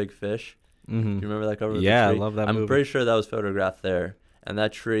cover of Big Fish. Mm-hmm. Do you remember that cover of the tree? Yeah, I love that movie. I'm pretty sure that was photographed there. And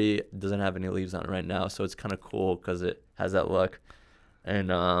that tree doesn't have any leaves on it right now, so it's kind of cool because it has that look. And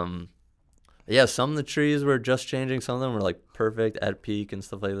some of the trees were just changing. Some of them were like perfect at peak and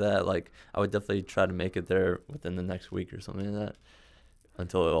stuff like that. Like I would definitely try to make it there within the next week or something like that,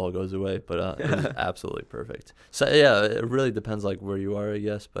 until it all goes away. But it was absolutely perfect. So yeah, it really depends like where you are, I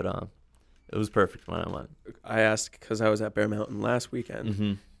guess. But it was perfect when I went. I asked because I was at Bear Mountain last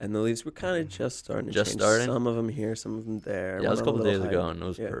weekend, and the leaves were kind of just starting to change. Starting? Some of them here, some of them there. Yeah, it was a couple days ago, and it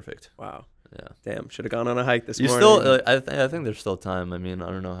was perfect. Wow. Yeah. Damn, should have gone on a hike this You morning. still, I think there's still time. I mean, I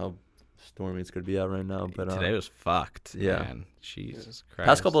don't know how stormy it's gonna be out right now, but Today was fucked. yeah. Man. Jesus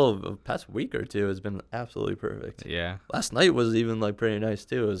Christ. Past week or two has been absolutely perfect. Yeah. Last night was even like pretty nice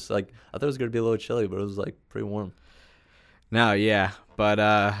too. It was like I thought it was gonna be a little chilly, but it was like pretty warm. No, yeah. But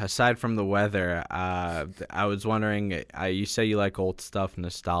aside from the weather, I was wondering, you say you like old stuff,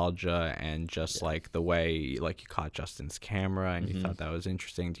 nostalgia, and just like the way like you caught Justin's camera and you thought that was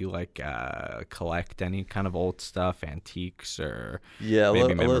interesting. Do you like collect any kind of old stuff, antiques, or Yeah,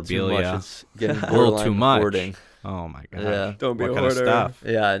 maybe a little too much. memorabilia? It's getting A little too borderline much. hoarding. Oh my god. Yeah. Don't be what a kind of hoarder. stuff?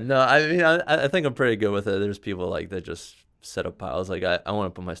 Yeah, no, I mean, I think I'm pretty good with it. There's people like that just set up piles. Like I want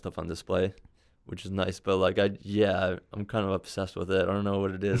to put my stuff on display, which is nice. But like I'm kind of obsessed with it. I don't know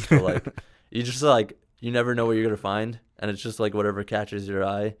what it is, but like you just like you never know what you're gonna find, and it's just like whatever catches your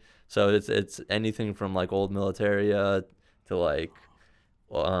eye. So it's anything from like old militaria to like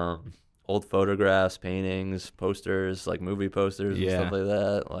old photographs, paintings, posters, like movie posters and stuff like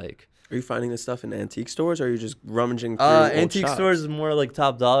that. Like. Are you finding this stuff in antique stores, or are you just rummaging through old Antique shops? stores is more like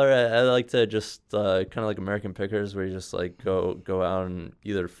top dollar. I like to just kind of like American Pickers, where you just like go out and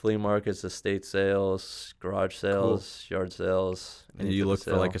either flea markets, estate sales, garage sales, yard sales. And any you type of look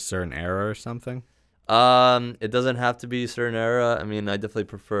for like sale. a certain era or something? It doesn't have to be a certain era. I mean, I definitely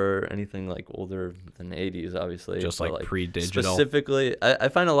prefer anything like older than the 80s, obviously. Just but, like pre-digital. Specifically, I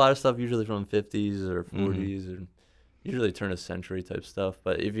find a lot of stuff usually from 50s or 40s or usually turn of century type stuff.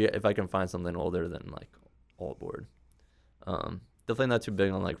 But if I can find something older than like all board. Definitely not too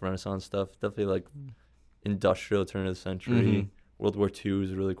big on like Renaissance stuff. Definitely like industrial turn of the century. World War II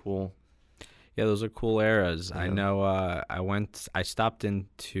is really cool. Yeah, those are cool eras. I Yeah. know I stopped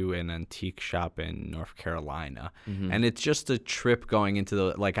into an antique shop in North Carolina, and it's just a trip going into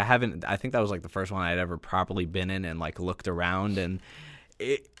the, like, I think that was like the first one I'd ever properly been in and like looked around, and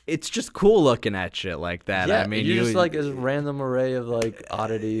it's just cool looking at shit like that. Yeah, I mean, you just like a random array of like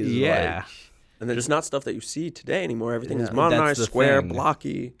oddities. Yeah. Like, And then it's not stuff that you see today anymore. Everything is Yeah, modernized, the square, thing.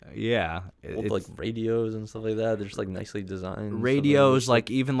 blocky. yeah. old like radios and stuff like that. They're just like nicely designed. and stuff Radios, that. like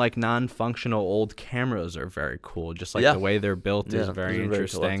even like non-functional old cameras are very cool. Just like Yeah. the way they're built is those very are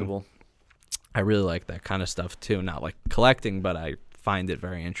interesting. collectible. I really like that kind of stuff too. Not like collecting, but I find it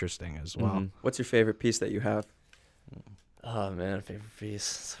very interesting as well. Mhm. What's your favorite piece that you have? Oh man, favorite piece.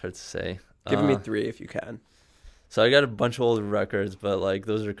 It's hard to say. Give me 3 if you can. So I got a bunch of old records, but like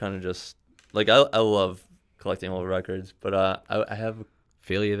those are kind of just like I love collecting old records, but I have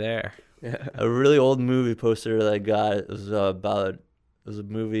Feel you there. Yeah. a really old movie poster that I got. It was a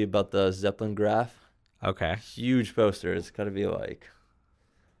movie about the Zeppelin Graph. Okay. Huge poster. It's got to be like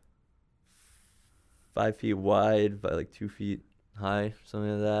 5 feet wide by like 2 feet high,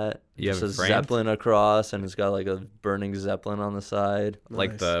 something like that. You Just have it a framed? Zeppelin across, and it's got like a burning Zeppelin on the side.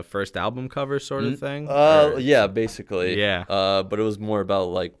 Like Nice. the first album cover sort of thing? Yeah, basically. Yeah. But it was more about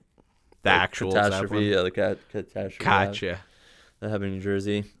like The like actual catastrophe. Zeppelin? Yeah, the catastrophe. Gotcha. That happened in New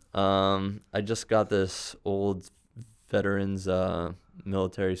Jersey. I just got this old veterans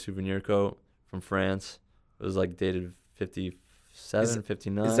military souvenir coat from France. It was like dated 57,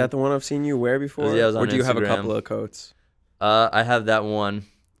 59. Is that the one I've seen you wear before? Yeah, it was or on do you have a Instagram. couple of coats? I have that one.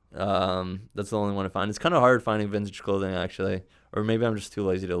 That's the only one I find. It's kind of hard finding vintage clothing actually, or maybe I'm just too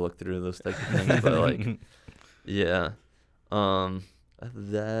lazy to look through those types of things. But like, yeah. After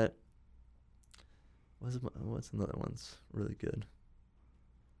that, what's another one's really good?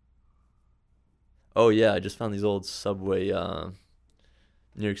 Oh yeah, I just found these old subway,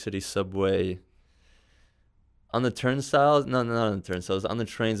 New York City subway. On the turnstiles, no, not on the turnstiles. On the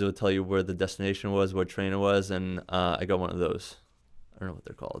trains, it would tell you where the destination was, what train it was, and I got one of those. I don't know what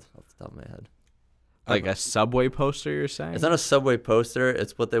they're called off the top of my head. Like a subway poster, you're saying? It's not a subway poster.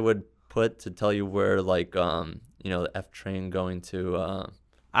 It's what they would put to tell you where, like, the F train going to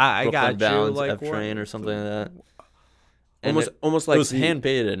I Brooklyn got you. Bounds Like F train or something like that. And Almost it like was hand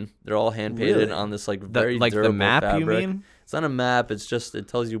painted. They're all hand painted Really? on this like very like the durable map, fabric. you mean? It's not a map. It's just it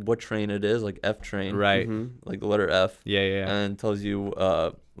tells you what train it is, like F train, Right. like the letter F, Yeah, yeah. and tells you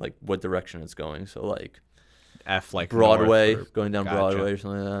like what direction it's going. So like F like Broadway, north or- going down Gotcha. Broadway or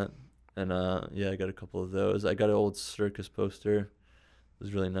something like that. And yeah, I got a couple of those. I got an old circus poster. It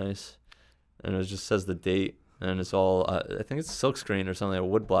was really nice, and it just says the date. and it's all I think it's silkscreen or something, or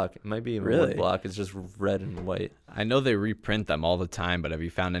wood block. It might be even Really? wood block. It's just red and white. I know they reprint them all the time, but have you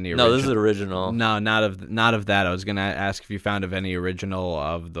found any No, this is original. No, not of that. I was gonna ask if you found of any original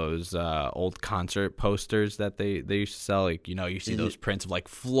of those old concert posters that they used to sell. Like, you know, you see those prints of like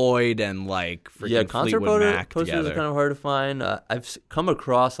Floyd and like freaking concert Fleetwood Mac posters together. are kind of hard to find. I've come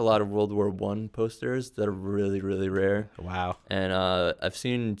across a lot of World War I posters that are really, really rare. Wow. And I've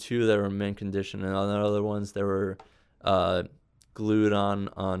seen 2 that were in mint condition, and other ones that were glued on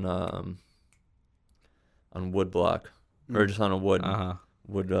wood block, or just on a wood,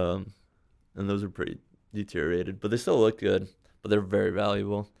 and those are pretty deteriorated, but they still look good. But they're very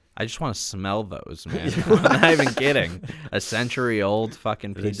valuable. I just want to smell those, man. I'm not even kidding. A century-old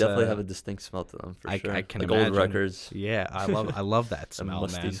fucking They piece. definitely of, have a distinct smell to them, for sure. I can like imagine. old records. Yeah, I love that A smell,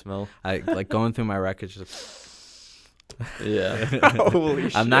 musty man. smell. I like going through my records. Just Yeah. Holy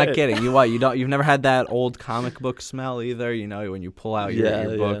shit. I'm not kidding. You've never had that old comic book smell either. You know, when you pull out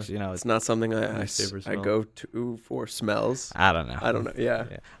your books. You know, It's not something My favorite I smell. go to for smells. I don't know. I don't know. Yeah.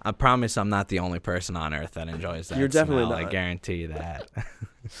 Yeah. I promise I'm not the only person on earth that enjoys that. You're definitely smell. not. I guarantee you that.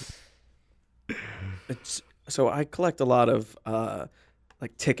 So I collect a lot of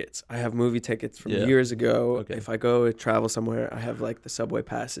like tickets. I have movie tickets from Yeah. years ago. Okay. If I go travel somewhere, I have like the subway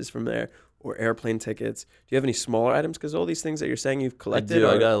passes from there or airplane tickets. Do you have any smaller items? Because all these things that you're saying you've I collected do.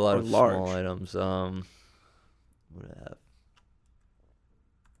 are, I got a lot are of large. small items. What do I have?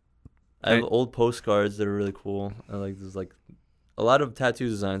 I have old postcards that are really cool. I like there's like a lot of tattoo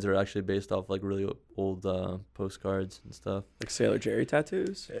designs are actually based off like really old postcards and stuff. Like Sailor Jerry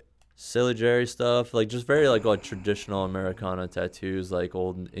tattoos. Silly Jerry stuff, like just very like traditional Americana tattoos, like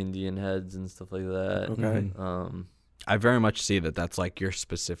old Indian heads and stuff like that. Okay. I very much see that that's like your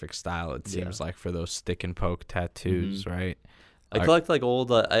specific style. It Yeah. seems like for those stick and poke tattoos, right? I collect like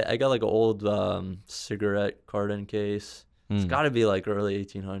old. I got like an old cigarette carton case. It's got to be like early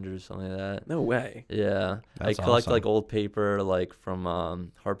 1800s, something like that. No way. Yeah, That's I collect awesome. like old paper, like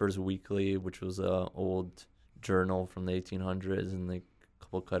from Harper's Weekly, which was a old journal from the 1800s, and like a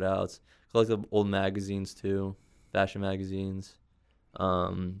couple cutouts. Collect the old magazines too, fashion magazines.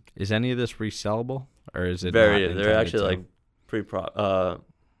 Is any of this resellable, or is it Very, not they're intended actually to? like pretty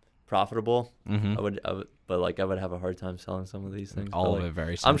profitable. Mhm. I would, but like I would have a hard time selling some of these things. but, all like, of it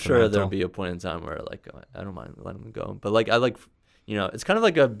very. I'm sure there'll sentimental. be a point in time where like I don't mind letting them go, but like I like, it's kind of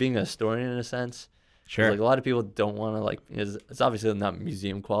like being a historian in a sense. 'Cause, Sure. Like a lot of people don't want to like it's obviously not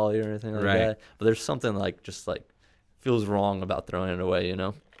museum quality or anything like Right. that, but there's something like just like feels wrong about throwing it away,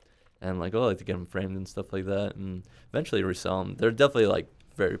 and like I like to get them framed and stuff like that, and eventually resell them. They're definitely like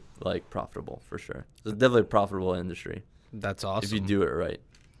very like profitable for sure. It's definitely a profitable industry That's awesome. if you do it right.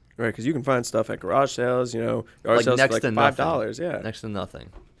 Right, because you can find stuff at garage sales, yard Like sales next for to like nothing. $5. Yeah. Next to nothing.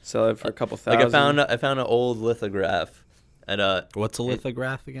 Sell it for a couple Like thousand. I found an old lithograph at What's a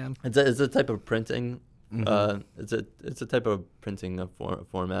lithograph again? it's a type of printing. Mhm. It's a type of printing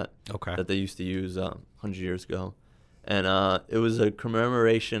format Okay. that they used to use 100 years ago, and it was a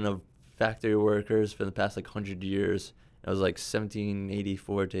commemoration of factory workers for the past like 100 years. It was like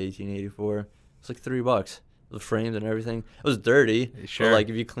 1784 to 1884. It's like $3. It was framed and everything. It was dirty, Sure. but like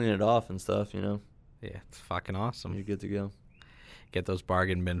if you clean it off and stuff, Yeah, it's fucking awesome. you're good to go. Get those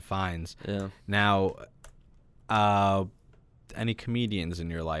bargain bin finds. Yeah. Now, any comedians in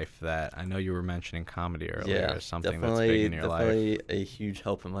your life that I know you were mentioning comedy earlier Yeah, as something that's definitely, big in your life? definitely a huge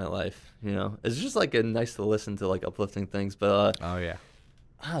help in my life. It's just like nice to listen to like uplifting things, but Oh yeah.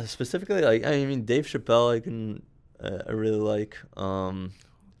 specifically like I mean Dave Chappelle I really like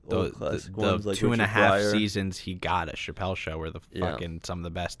The classic ones like 2.5 Richard Pryor. seasons he got at Chappelle Show were the Yeah. fucking some of the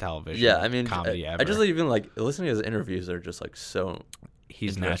best television Yeah, I mean comedy I ever. just even like listening to his interviews are just like so.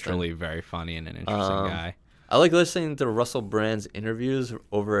 He's interesting. naturally very funny and an interesting guy. I like listening to Russell Brand's interviews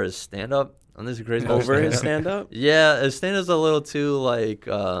over his stand up on this crazy Over his stand-up? Yeah, his stand up's a little too like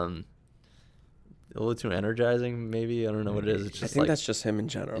a little too energizing. Maybe I don't know what it is. It's I just think like that's just him in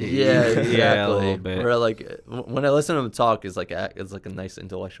general. yeah, exactly. Yeah, a little bit. Where like when I listen to him talk, it's like a nice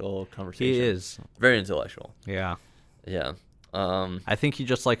intellectual conversation. He is. Very intellectual. Yeah. Yeah. I think he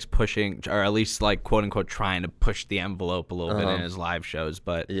just likes pushing, or at least like quote unquote trying to push the envelope a little bit in his live shows.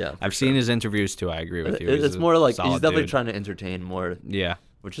 But Yeah, I've for seen sure. his interviews too. I agree with you. It's a more like he's solid definitely dude. trying to entertain more, Yeah,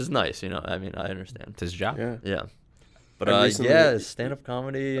 which is nice. I mean, I understand. it's his job. Yeah. Yeah. But I recently- yeah, stand up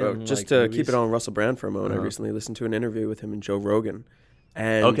comedy. And, Just like, to movies. keep it on Russell Brand for a moment, I Uh-huh. recently listened to an interview with him and Joe Rogan.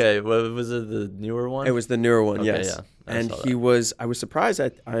 And Okay, what was it? The newer one? it was the newer one, Okay, yes. yeah, I And saw I was surprised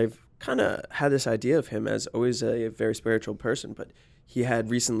I've kind of had this idea of him as always a very spiritual person, but he had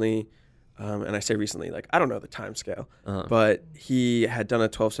recently, and I say recently, like I don't know the time scale, Uh-huh. but he had done a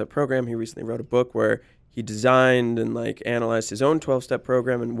 12-step program. He recently wrote a book where he designed and like analyzed his own 12-step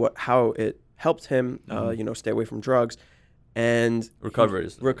program and how it helped him, stay away from drugs and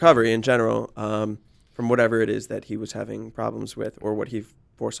recovery in general, from whatever it is that he was having problems with or what he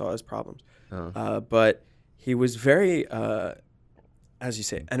foresaw as problems. But he was very, as you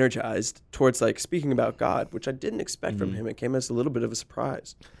say, energized towards like speaking about God, which I didn't expect from him. It came as a little bit of a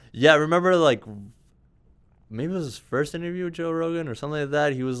surprise. Yeah, I remember like maybe it was his first interview with Joe Rogan or something like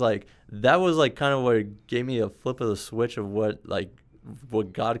that. He was like, that was like kind of what gave me a flip of the switch of what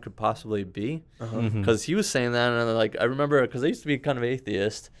God could possibly be. Because he was saying that, and like I remember, because I used to be kind of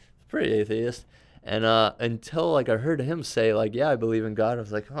atheist, pretty atheist. And until like I heard him say like, yeah, I believe in God, I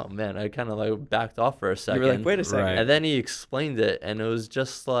was like, oh man, I kind of like backed off for a second. You were like, wait a second. Right. And then he explained it, and it was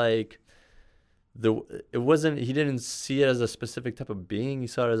just like he didn't see it as a specific type of being. He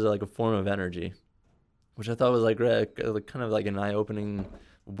saw it as like a form of energy, which I thought was like kind of like an eye-opening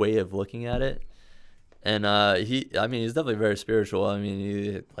way of looking at it. And he's definitely very spiritual. I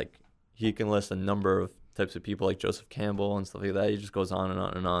mean, he can list a number of types of people like Joseph Campbell and stuff like that. He just goes on and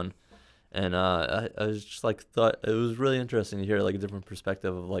on and on. And I was just like, thought it was really interesting to hear like a different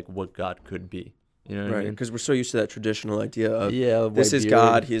perspective of like what God could be. You know what I mean? Because we're so used to that traditional idea of this is beard.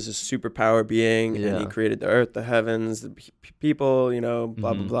 God. He is a superpower being, and he created the earth, the heavens, the people. Blah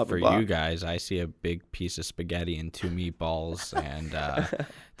blah blah. For blah. you guys, I see a big piece of spaghetti and 2 meatballs, and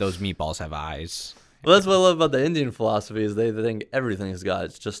those meatballs have eyes. Well, that's what I love about the Indian philosophy is they think everything is God.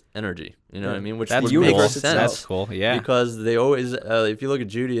 It's just energy. You know what I mean? Which that's would cool. make sense. That's cool. Yeah. Because they always, if you look at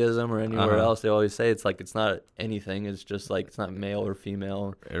Judaism or anywhere else, they always say it's like it's not anything. It's just like it's not male or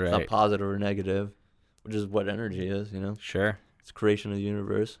female. Right. It's not positive or negative, which is what energy is. Sure. It's creation of the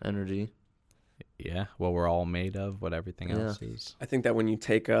universe, energy. Yeah. What we're all made of. What everything else is. I think that when you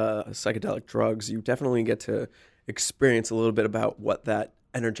take psychedelic drugs, you definitely get to experience a little bit about what that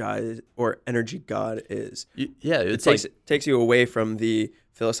energized or energy God is. It takes you away from the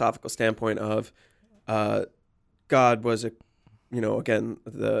philosophical standpoint of God was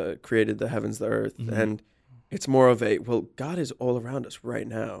created the heavens, the earth, and it's more of God is all around us right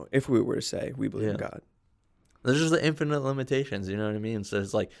now. If we were to say we believe in God, there's just the infinite limitations. You know what I mean? So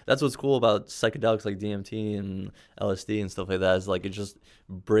it's like that's what's cool about psychedelics like DMT and LSD and stuff like that. Is like it just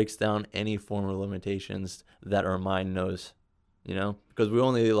breaks down any form of limitations that our mind knows. Because we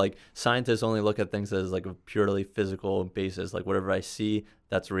only scientists only look at things as like a purely physical basis. Like whatever I see,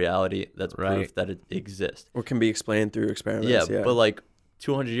 that's reality. That's proof that it exists. Or can be explained through experiments. Yeah, but like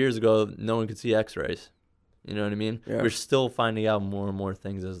 200 years ago, no one could see X-rays. You know what I mean? Yeah. We're still finding out more and more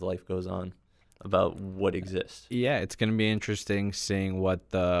things as life goes on about what exists. Yeah, it's going to be interesting seeing what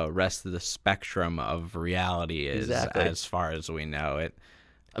the rest of the spectrum of reality is as far as we know it.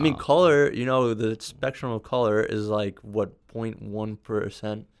 I mean, color, the spectrum of color is like,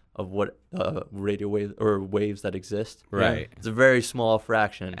 0.1% of what radio waves or waves that exist? Right. It's a very small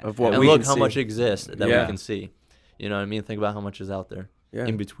fraction of what and we look can how see. Much exists that we can see. You know what I mean? Think about how much is out there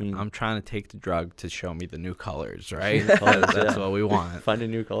in between. I'm trying to take the drug to show me the new colors, right? That's what we want. Find a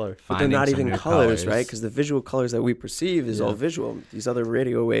new color. But they're not even colors, right? Because the visual colors that we perceive is all visual. These other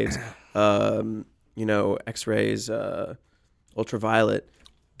radio waves, X-rays, ultraviolet.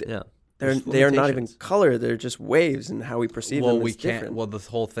 Yeah. They are not even color. They're just waves, and how we perceive them is different. Well, the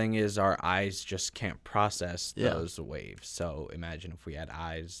whole thing is our eyes just can't process those waves. So imagine if we had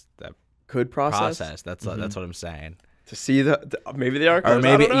eyes that could process. That's what I'm saying. To see maybe they are colors. Or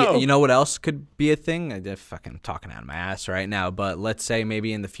maybe I don't know. you know what else could be a thing? I'm fucking talking out of my ass right now. But let's say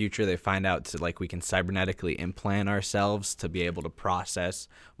maybe in the future they find out we can cybernetically implant ourselves to be able to process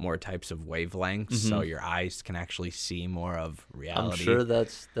more types of wavelengths, so your eyes can actually see more of reality. I'm sure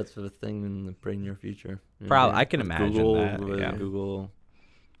that's a thing in the pretty near future. Probably, I can imagine Google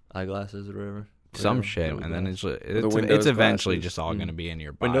eyeglasses or whatever. Some shit, and then it's eventually just all going to be in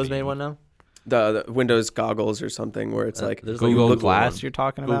your body. Windows made one now. The Windows goggles or something where it's like Google Glass you're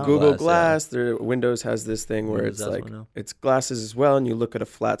talking about? Google Glass. Windows has this thing where it's like it's glasses as well, and you look at a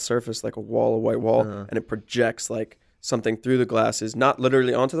flat surface like a white wall, and it projects like something through the glasses, not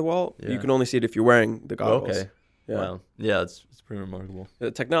literally onto the wall. You can only see it if you're wearing the goggles. Okay. Yeah. Wow. Yeah, it's pretty remarkable.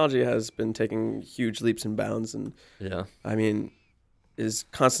 The technology has been taking huge leaps and bounds, and is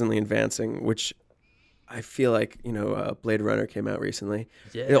constantly advancing, which I feel like, Blade Runner came out recently.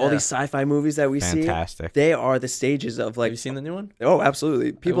 Yeah. All these sci-fi movies that we see, they are the stages of like. Have you seen the new one? Oh,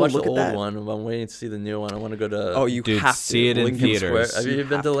 absolutely. People look at that. I watched the old one, but I'm waiting to see the new one. I want to go to. Oh, you have to see it in Lincoln theaters. Square. Have you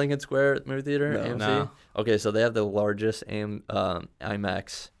been to Lincoln Square movie theater? No. AMC? No. Okay, so they have the largest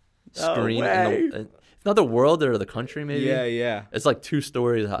IMAX screen way. in the. It's not the world or the country, maybe. Yeah. It's like 2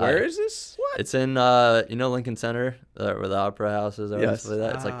 stories high. Where is this? It's in Lincoln Center, where the Opera House is, or Yes. stuff like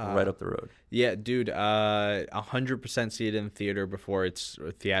that. It's like right up the road. Yeah, dude. 100% see it in theater before its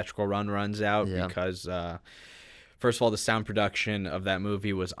theatrical run runs out because. First of all, the sound production of that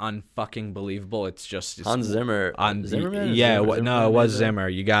movie was unfucking believable. It's Hans Zimmer. Zimmerman? Yeah, it was Zimmer.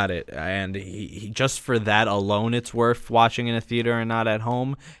 You got it. And he just for that alone, it's worth watching in a theater and not at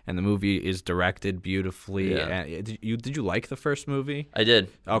home. And the movie is directed beautifully. Yeah. And did you like the first movie? I did.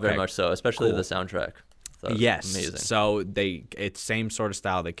 Okay. Very much so, especially Cool. the soundtrack. That was Yes. amazing. So it's same sort of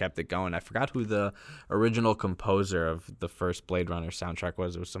style. They kept it going. I forgot who the original composer of the first Blade Runner soundtrack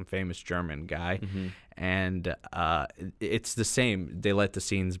was. It was some famous German guy. Mm-hmm. And it's the same. They let the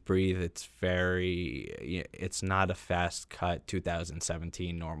scenes breathe. It's not a fast cut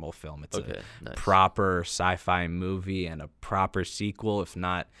 2017 normal film. It's a nice. proper sci-fi movie and a proper sequel. If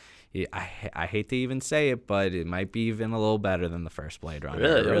not, I hate to even say it, but it might be even a little better than the first Blade Runner.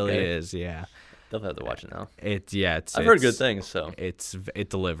 Really? It really Okay. is. Yeah. Definitely have to watch it now. I've heard good things, so it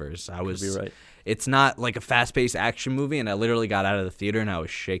delivers. be right. It's not like a fast-paced action movie, and I literally got out of the theater and I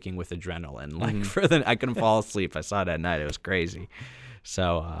was shaking with adrenaline. Like I couldn't fall asleep. I saw it at night. It was crazy.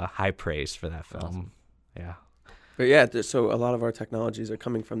 So high praise for that film. Awesome. Yeah. But yeah, so a lot of our technologies are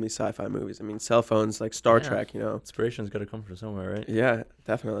coming from these sci-fi movies. I mean, cell phones like Star Yeah. Trek, Inspiration's got to come from somewhere, right? Yeah,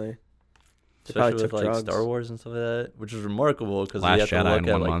 definitely. They probably Especially with took like drugs. Star Wars and stuff like that, which is remarkable because Last you have to Jedi look in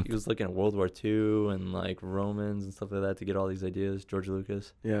at 1 like month. he was looking at World War II and like Romans and stuff like that to get all these ideas. George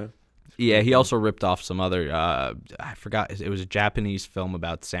Lucas. Yeah. Yeah, he also ripped off some other. I forgot. It was a Japanese film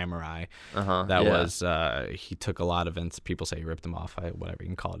about samurai. That was. He took a lot of. People say he ripped them off. Whatever you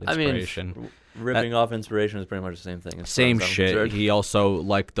can call it. Inspiration. Ripping off inspiration is pretty much the same thing. as far Same as I'm shit. concerned. He also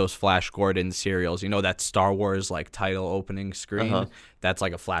liked those Flash Gordon serials. You know that Star Wars like title opening screen? That's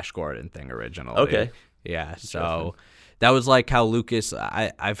like a Flash Gordon thing originally. Okay. Yeah. So that was like how Lucas.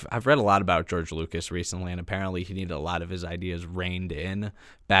 I've read a lot about George Lucas recently, and apparently he needed a lot of his ideas reined in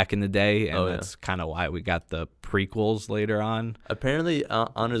back in the day, and that's kind of why we got the prequels later on. Apparently,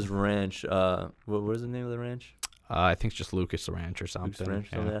 on his ranch, what was the name of the ranch? I think it's just Lucas Ranch or something. Lucas Ranch,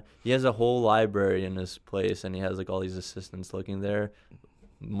 yeah. something like that. He has a whole library in his place, and he has like all these assistants looking there,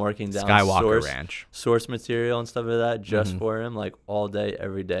 marking down Skywalker Ranch. source material and stuff like that just for him, like all day,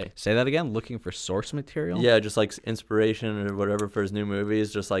 every day. Say that again. Looking for source material. Yeah, just like inspiration or whatever for his new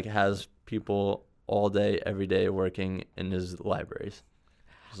movies. Just like has people all day, every day working in his libraries.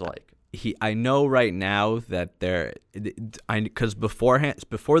 It's like I know right now that because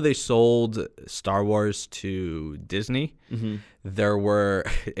before they sold Star Wars to Disney, there were,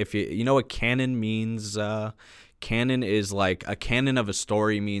 if you know what canon means, canon is like a canon of a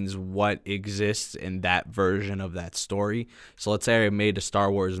story means what exists in that version of that story. So let's say I made a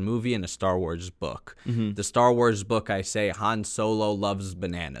Star Wars movie and a Star Wars book. The Star Wars book, I say Han Solo loves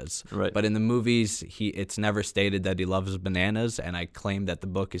bananas. Right. But in the movies, it's never stated that he loves bananas, and I claim that the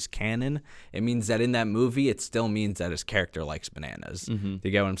book is canon. It means that in that movie, it still means that his character likes bananas. Do you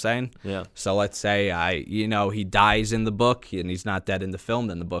get what I'm saying? Yeah. So let's say he dies in the book and he's not dead in the film,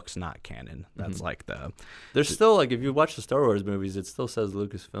 then the book's not canon. That's like There's still like if you watch the Star Wars movies, it still says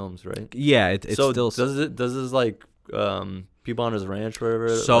Lucasfilms, right? Yeah, it's so still. does his like people on his ranch or whatever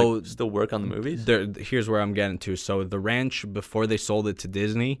like, still work on the movies? Here's where I'm getting to. So the ranch, before they sold it to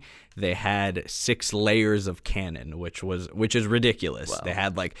Disney, they had 6 layers of canon, which is ridiculous. Wow. They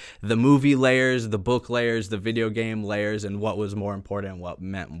had like the movie layers, the book layers, the video game layers, and what was more important, what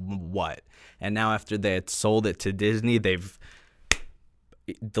meant what. And now after they had sold it to Disney, they've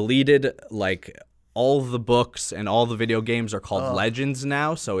deleted like all the books and all the video games are called Legends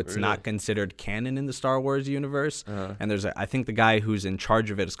now, so it's not considered canon in the Star Wars universe. And there's I think the guy who's in charge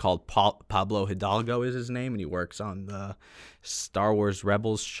of it is called Pablo Hidalgo is his name, and he works on the Star Wars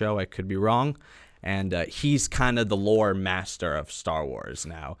Rebels show. I could be wrong. And he's kind of the lore master of Star Wars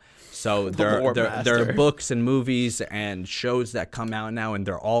now. So there are books and movies and shows that come out now, and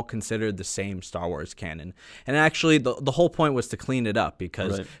they're all considered the same Star Wars canon. And actually, the whole point was to clean it up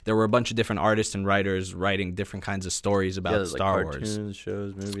because there were a bunch of different artists and writers writing different kinds of stories about Star like Wars. Cartoons,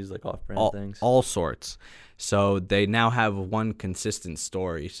 shows, movies, like off-brand things. All sorts. So they now have one consistent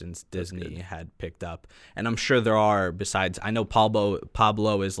story since Disney had picked up. And I'm sure there are, besides, I know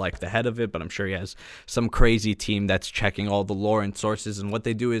Pablo is like the head of it, but I'm sure he has some crazy team that's checking all the lore and sources. And what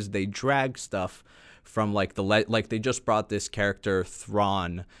they do is they drag stuff from like like they just brought this character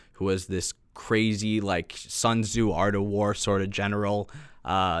Thrawn, who was this crazy like Sun Tzu Art of War sort of general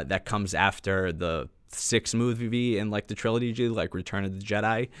that comes after the 6th movie in like the trilogy, like Return of the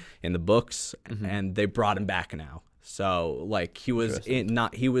Jedi in the books, and they brought him back now. So like he was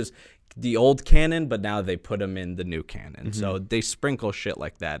the old canon, but now they put him in the new canon. So they sprinkle shit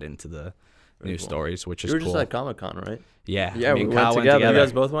like that into the Very new cool. stories, which is You were cool. just at Comic-Con, right? Yeah, Yeah, me and we Kyle went went together. You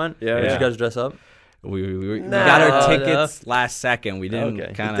guys both went? Yeah, Did yeah. you guys dress up? We Nah. got our No. tickets last second. We didn't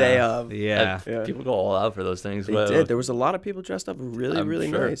Okay. kind of The day of. Yeah, Yeah. People go all out for those things. They but- did. There was a lot of people dressed up really, I'm really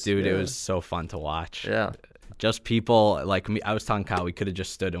sure. nice. dude, yeah. it was so fun to watch. Yeah. Just people like me. I was telling Kyle we could have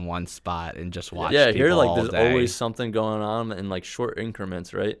just stood in one spot and just watched. Yeah, people here like all there's day. always something going on in like short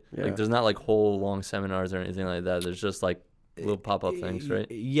increments, right? Yeah. Like there's not like whole long seminars or anything like that. There's just like little pop-up things, right?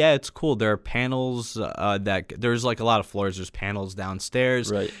 Yeah, it's cool. There are panels that there's like a lot of floors. There's panels downstairs,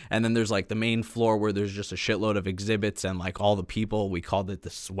 Right. and then there's like the main floor where there's just a shitload of exhibits and like all the people. We called it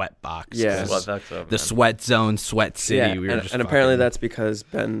the sweat box. Yeah. 'cause Sweat back up, the man. sweat zone, sweat city. Yeah, We were and, just and apparently fucking- that's because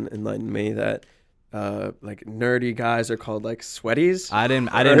Ben enlightened me that like nerdy guys are called like sweaties. I didn't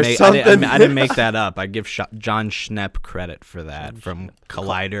or make something. I didn't make that up. I give John Schnepp credit for that from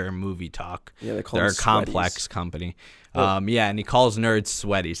Collider Movie Talk. Yeah, they call They're a them sweaties. complex company. Yeah, and he calls nerds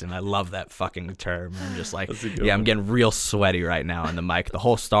sweaties, and I love that fucking term. I'm just like, That's a good yeah, I'm one. getting real sweaty right now on the mic. The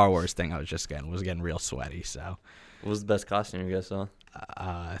whole Star Wars thing I was just getting was getting real sweaty. So, What was the best costume you guys saw?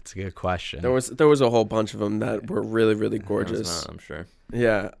 that's a good question. There was a whole bunch of them that were really, really That was gorgeous. not, I'm sure.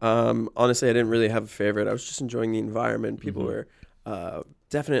 Yeah. Honestly, I didn't really have a favorite. I was just enjoying the environment. People were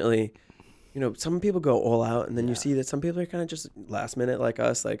definitely, some people go all out, and then you see that some people are kind of just last minute like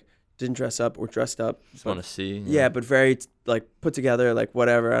us, like didn't dress up or dressed up. Just want to see. Yeah, but very like put together, like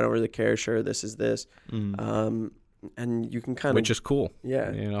whatever. I don't really care. Sure, this is this. Mm. And you can kind of, which is cool.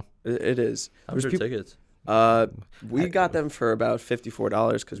 yeah, You know, it is. How much are tickets? We got them for about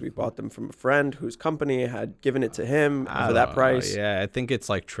 $54 because we bought them from a friend whose company had given it to him I for that don't know. price. Yeah, I think it's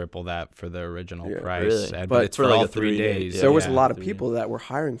like triple that for the original Yeah, price. really? But But it's for for like all a 3 3-day days. yeah. There was a Yeah. lot of 3 people that were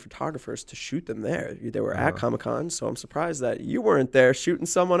hiring photographers to shoot them there. They were at Oh. Comic-Con, so I'm surprised that you weren't there shooting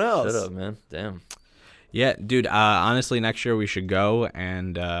someone else. Shut up, man. Damn. Yeah, dude. Honestly, next year we should go,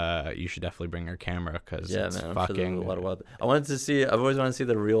 and you should definitely bring your camera because Yeah, it's man. I'm sure fucking. there's a lot of wild. I've always wanted to see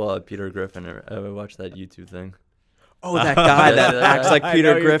the real Peter Griffin. I watched that YouTube thing. Oh, that guy that Yeah, acts like I Peter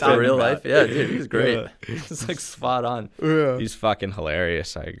know you're Griffin. talking In real about. life, yeah, dude, he's great. Yeah. He's like spot on. Yeah. He's fucking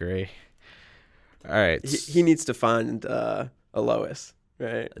hilarious. I agree. All right. He needs to find a Lois,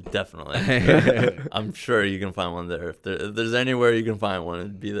 right? Definitely. I'm sure you can find one there. If there's anywhere you can find one,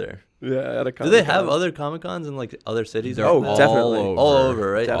 it'd be there. Yeah, at a Do they have Comic-Con. other Comic Cons in like other cities? They're Oh, all definitely. over. All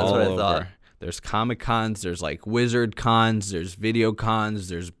over, right? Definitely. That's All what I thought. over. There's Comic Cons, there's like Wizard Cons, there's Video Cons,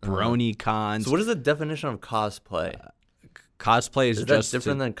 there's Brony Cons. So what is the definition of cosplay? Cosplay is Is that just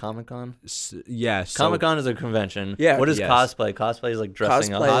different than Comic Con? yeah. So Comic Con is a convention. Yeah. What is Yes. cosplay? Cosplay is like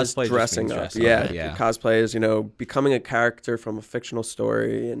dressing Cosplay up. is Cosplay just dressing means up. dressing Yeah. up, yeah. Cosplay is, becoming a character from a fictional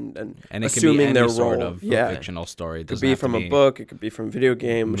story and and it can be assuming any their sort role. of Yeah. fictional story. It could be from a book, it could be from a video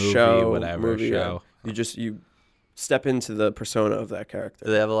game, Movie, a show, whatever, movie. yeah. show. You step into the persona of that character.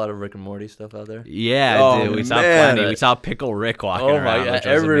 Do they have a lot of Rick and Morty stuff out there? Yeah, Oh, dude, we saw man. plenty. We saw Pickle Rick walking Oh around. my god, which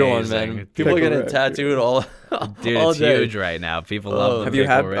was everyone, amazing. man. People are Pickle getting Rick. tattooed all Dude, all it's day. huge right now. People Oh. love. Have you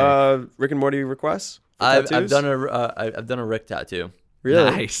had Rick. Rick and Morty requests? for I've tattoos? done a Rick tattoo. Really?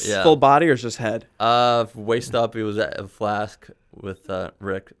 Nice. Yeah. Full body or just head? Waist up, it was a flask with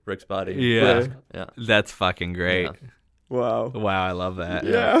Rick's body. Yeah. Flask. Yeah. That's fucking great. Yeah. Wow. Wow, I love that.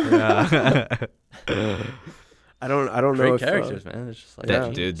 Yeah. Yeah. I don't know Great if characters, man. It's just like That,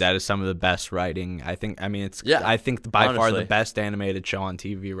 Yeah. dude, that is some of the best writing. I mean, it's. Yeah, I think by far honestly. the best animated show on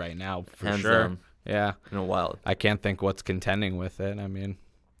TV right now, for hands sure. down. Yeah, In a while. I can't think what's contending with it. I mean,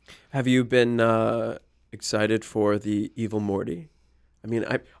 Have you been excited for the Evil Morty? I mean,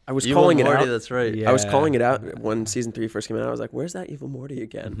 I was Evil calling Morty, it out. That's right. Yeah. I was calling it out when season 3 first came out. I was like, "Where's that Evil Morty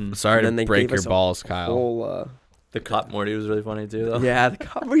again?" Mhm. sorry And to then they break gave your us a balls, Kyle. Whole, The cop Morty was really funny too, though. yeah, the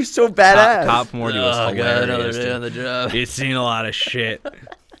Morty's so badass. Cop Morty was Oh, God, another hilarious. day dude. on the job. He's seen a lot of shit.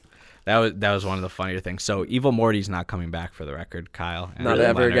 That was one of the funnier things. So Evil Morty's not coming back, for the record, Kyle. and Not Leonard.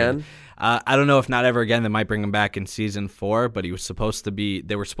 ever again. I don't know if not ever again. They might bring him back in season 4, but he was supposed to be.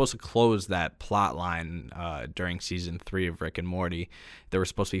 They were supposed to close that plot line during season 3 of Rick and Morty. There were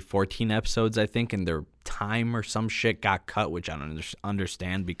supposed to be 14 episodes, I think, and their time or some shit got cut, which I don't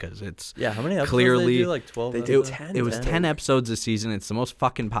understand because it's Yeah, how many episodes Clearly- did they do? Like 12 They did episodes? 10. it was 10 episodes a season. It's the most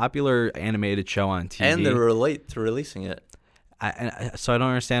fucking popular animated show on TV. And they were late to releasing it. So I don't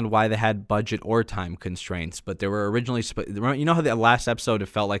understand why they had budget or time constraints, but they were originally. You know how the last episode it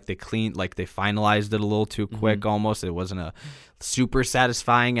felt like they finalized it a little too quick. Almost it wasn't a super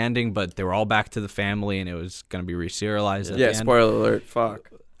satisfying ending, but they were all back to the family, and it was gonna be reserialized. At Yeah, the end. spoiler alert. Fuck.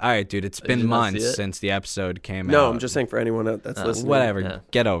 All right, dude, it's Did been you not see months it? since the episode came out. No, I'm just saying for anyone that's listening. Whatever, Yeah.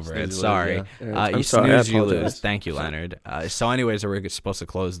 get over Snooze, it. you lose, Sorry, yeah. Yeah, I'm you sorry, I snooze, you apologize. lose. Thank you, Leonard. So, anyways, we're supposed to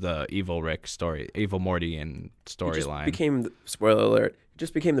close the Evil Rick story, Evil Morty and It just storyline. became, spoiler alert, it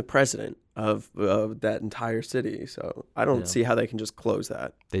just became the president of that entire city. So I don't see how they can just close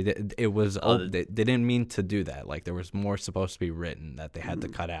that. They did. It was. They didn't mean to do that. Like there was more supposed to be written that they had to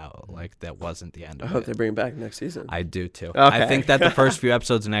cut out. Like that wasn't the end I of hope it. they bring it back next season. I do too. Okay. I think that the first few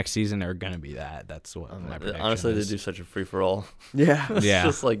episodes of next season are gonna be that. That's what my prediction Honestly, is. they do such a free for all. Yeah. It's Yeah.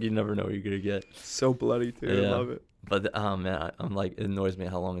 just like you never know what you're gonna get. So bloody too. I love it. But man, I'm like, it annoys me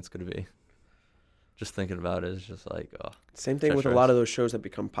how long it's gonna be. Just thinking about it is just like, oh. Same thing with a lot of those shows that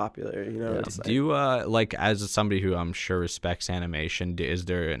become popular. You know, it's Do you like, as somebody who I'm sure respects animation, is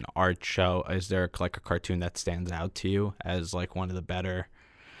there an art show? Is there like a cartoon that stands out to you as like one of the better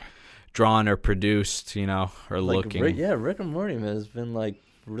drawn or produced, you know, or like looking? Rick and Morty man, has been like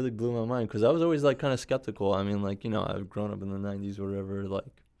really blew my mind because I was always like kind of skeptical. I mean, like, you know, I've grown up in the 90s or whatever. Like,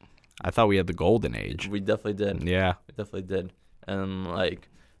 I thought we had the golden age. we definitely did. Yeah. We definitely did. And like,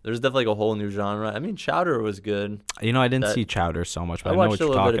 there's definitely like a whole new genre. I mean, Chowder was good. You know, I didn't see Chowder so much, but I know watched what a you're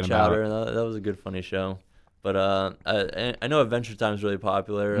little talking bit of Chowder, about. and that was a good, funny show. But I know Adventure Time is really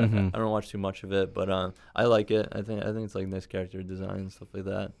popular. Mhm. I don't watch too much of it, but I like it. I think it's like nice character design and stuff like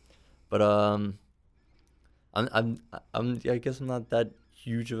that. But I guess I'm not that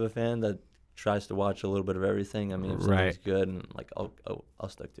huge of a fan that tries to watch a little bit of everything. I mean, if something's good, and like I'll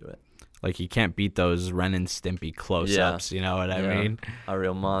stick to it. Like you can't beat those Ren and Stimpy close-ups. You know what I mean? Our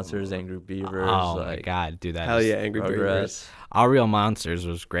Real Monsters, Angry Beavers. Oh like, my God, dude, that Hell is- yeah, Angry Beavers. Rugrats. Our Real Monsters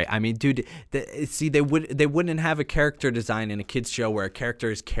was great. I mean, dude, they wouldn't have a character design in a kids show where a character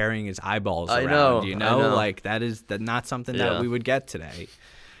is carrying his eyeballs I around. know, You I know, know. like that is not something Yeah. that we would get today,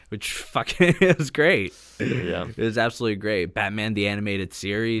 which fucking is great. Yeah. It was absolutely great. Batman the Animated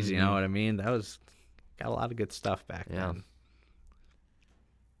Series. You know Mhm. what I mean? That was got a lot of good stuff back then.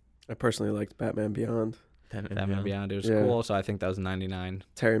 I personally liked Batman Beyond. Batman Beyond, it was Yeah. cool. So I think that was 99.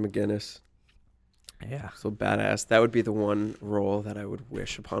 Terry McGinnis. Yeah. So badass. That would be the one role that I would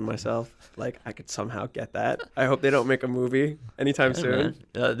wish upon myself. Like I could somehow get that. I hope they don't make a movie anytime Yeah, soon.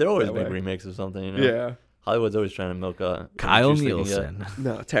 man. They're always That make way. remakes of something. You know? Yeah. Hollywood's always trying to milk a Kyle juice they can get. Nielsen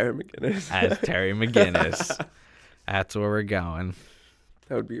No, Terry McGinnis. as Terry McGinnis. That's where we're going.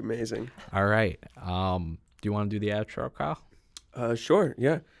 That would be amazing. All right. Do you want to do the outro, Kyle? Sure,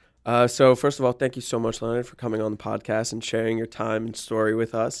 yeah. So first of all, thank you so much, Leonard, for coming on the podcast and sharing your time and story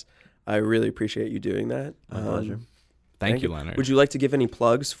with us. I really appreciate you doing that. My pleasure. Thank you, Leonard. Would you like to give any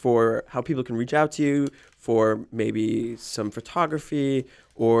plugs for how people can reach out to you for maybe some photography,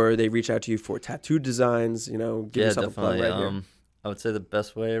 or they reach out to you for tattoo designs? You know, give yourself a plug right here. I would say the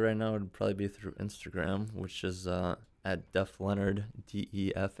best way right now would probably be through Instagram, which is at Def Leonard,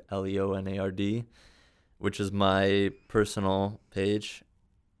 DEFLEONARD, which is my personal page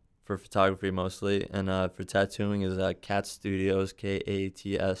for photography mostly, and for tattooing is Cat Studios,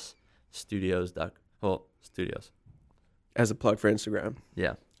 KATS Studios. Studios. As a plug for Instagram.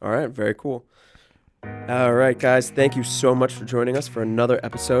 Yeah. All right, very cool. All right, guys, thank you so much for joining us for another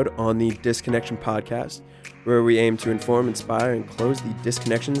episode on the Disconnection Podcast, where we aim to inform, inspire, and close the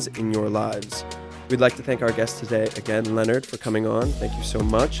disconnections in your lives. We'd like to thank our guest today, again, Leonard, for coming on. Thank you so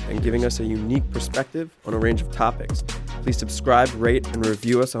much and giving us a unique perspective on a range of topics. Please subscribe, rate, and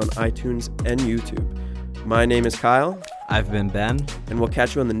review us on iTunes and YouTube. My name is Kyle. I've been Ben. And we'll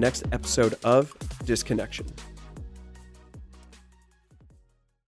catch you on the next episode of Disconnection.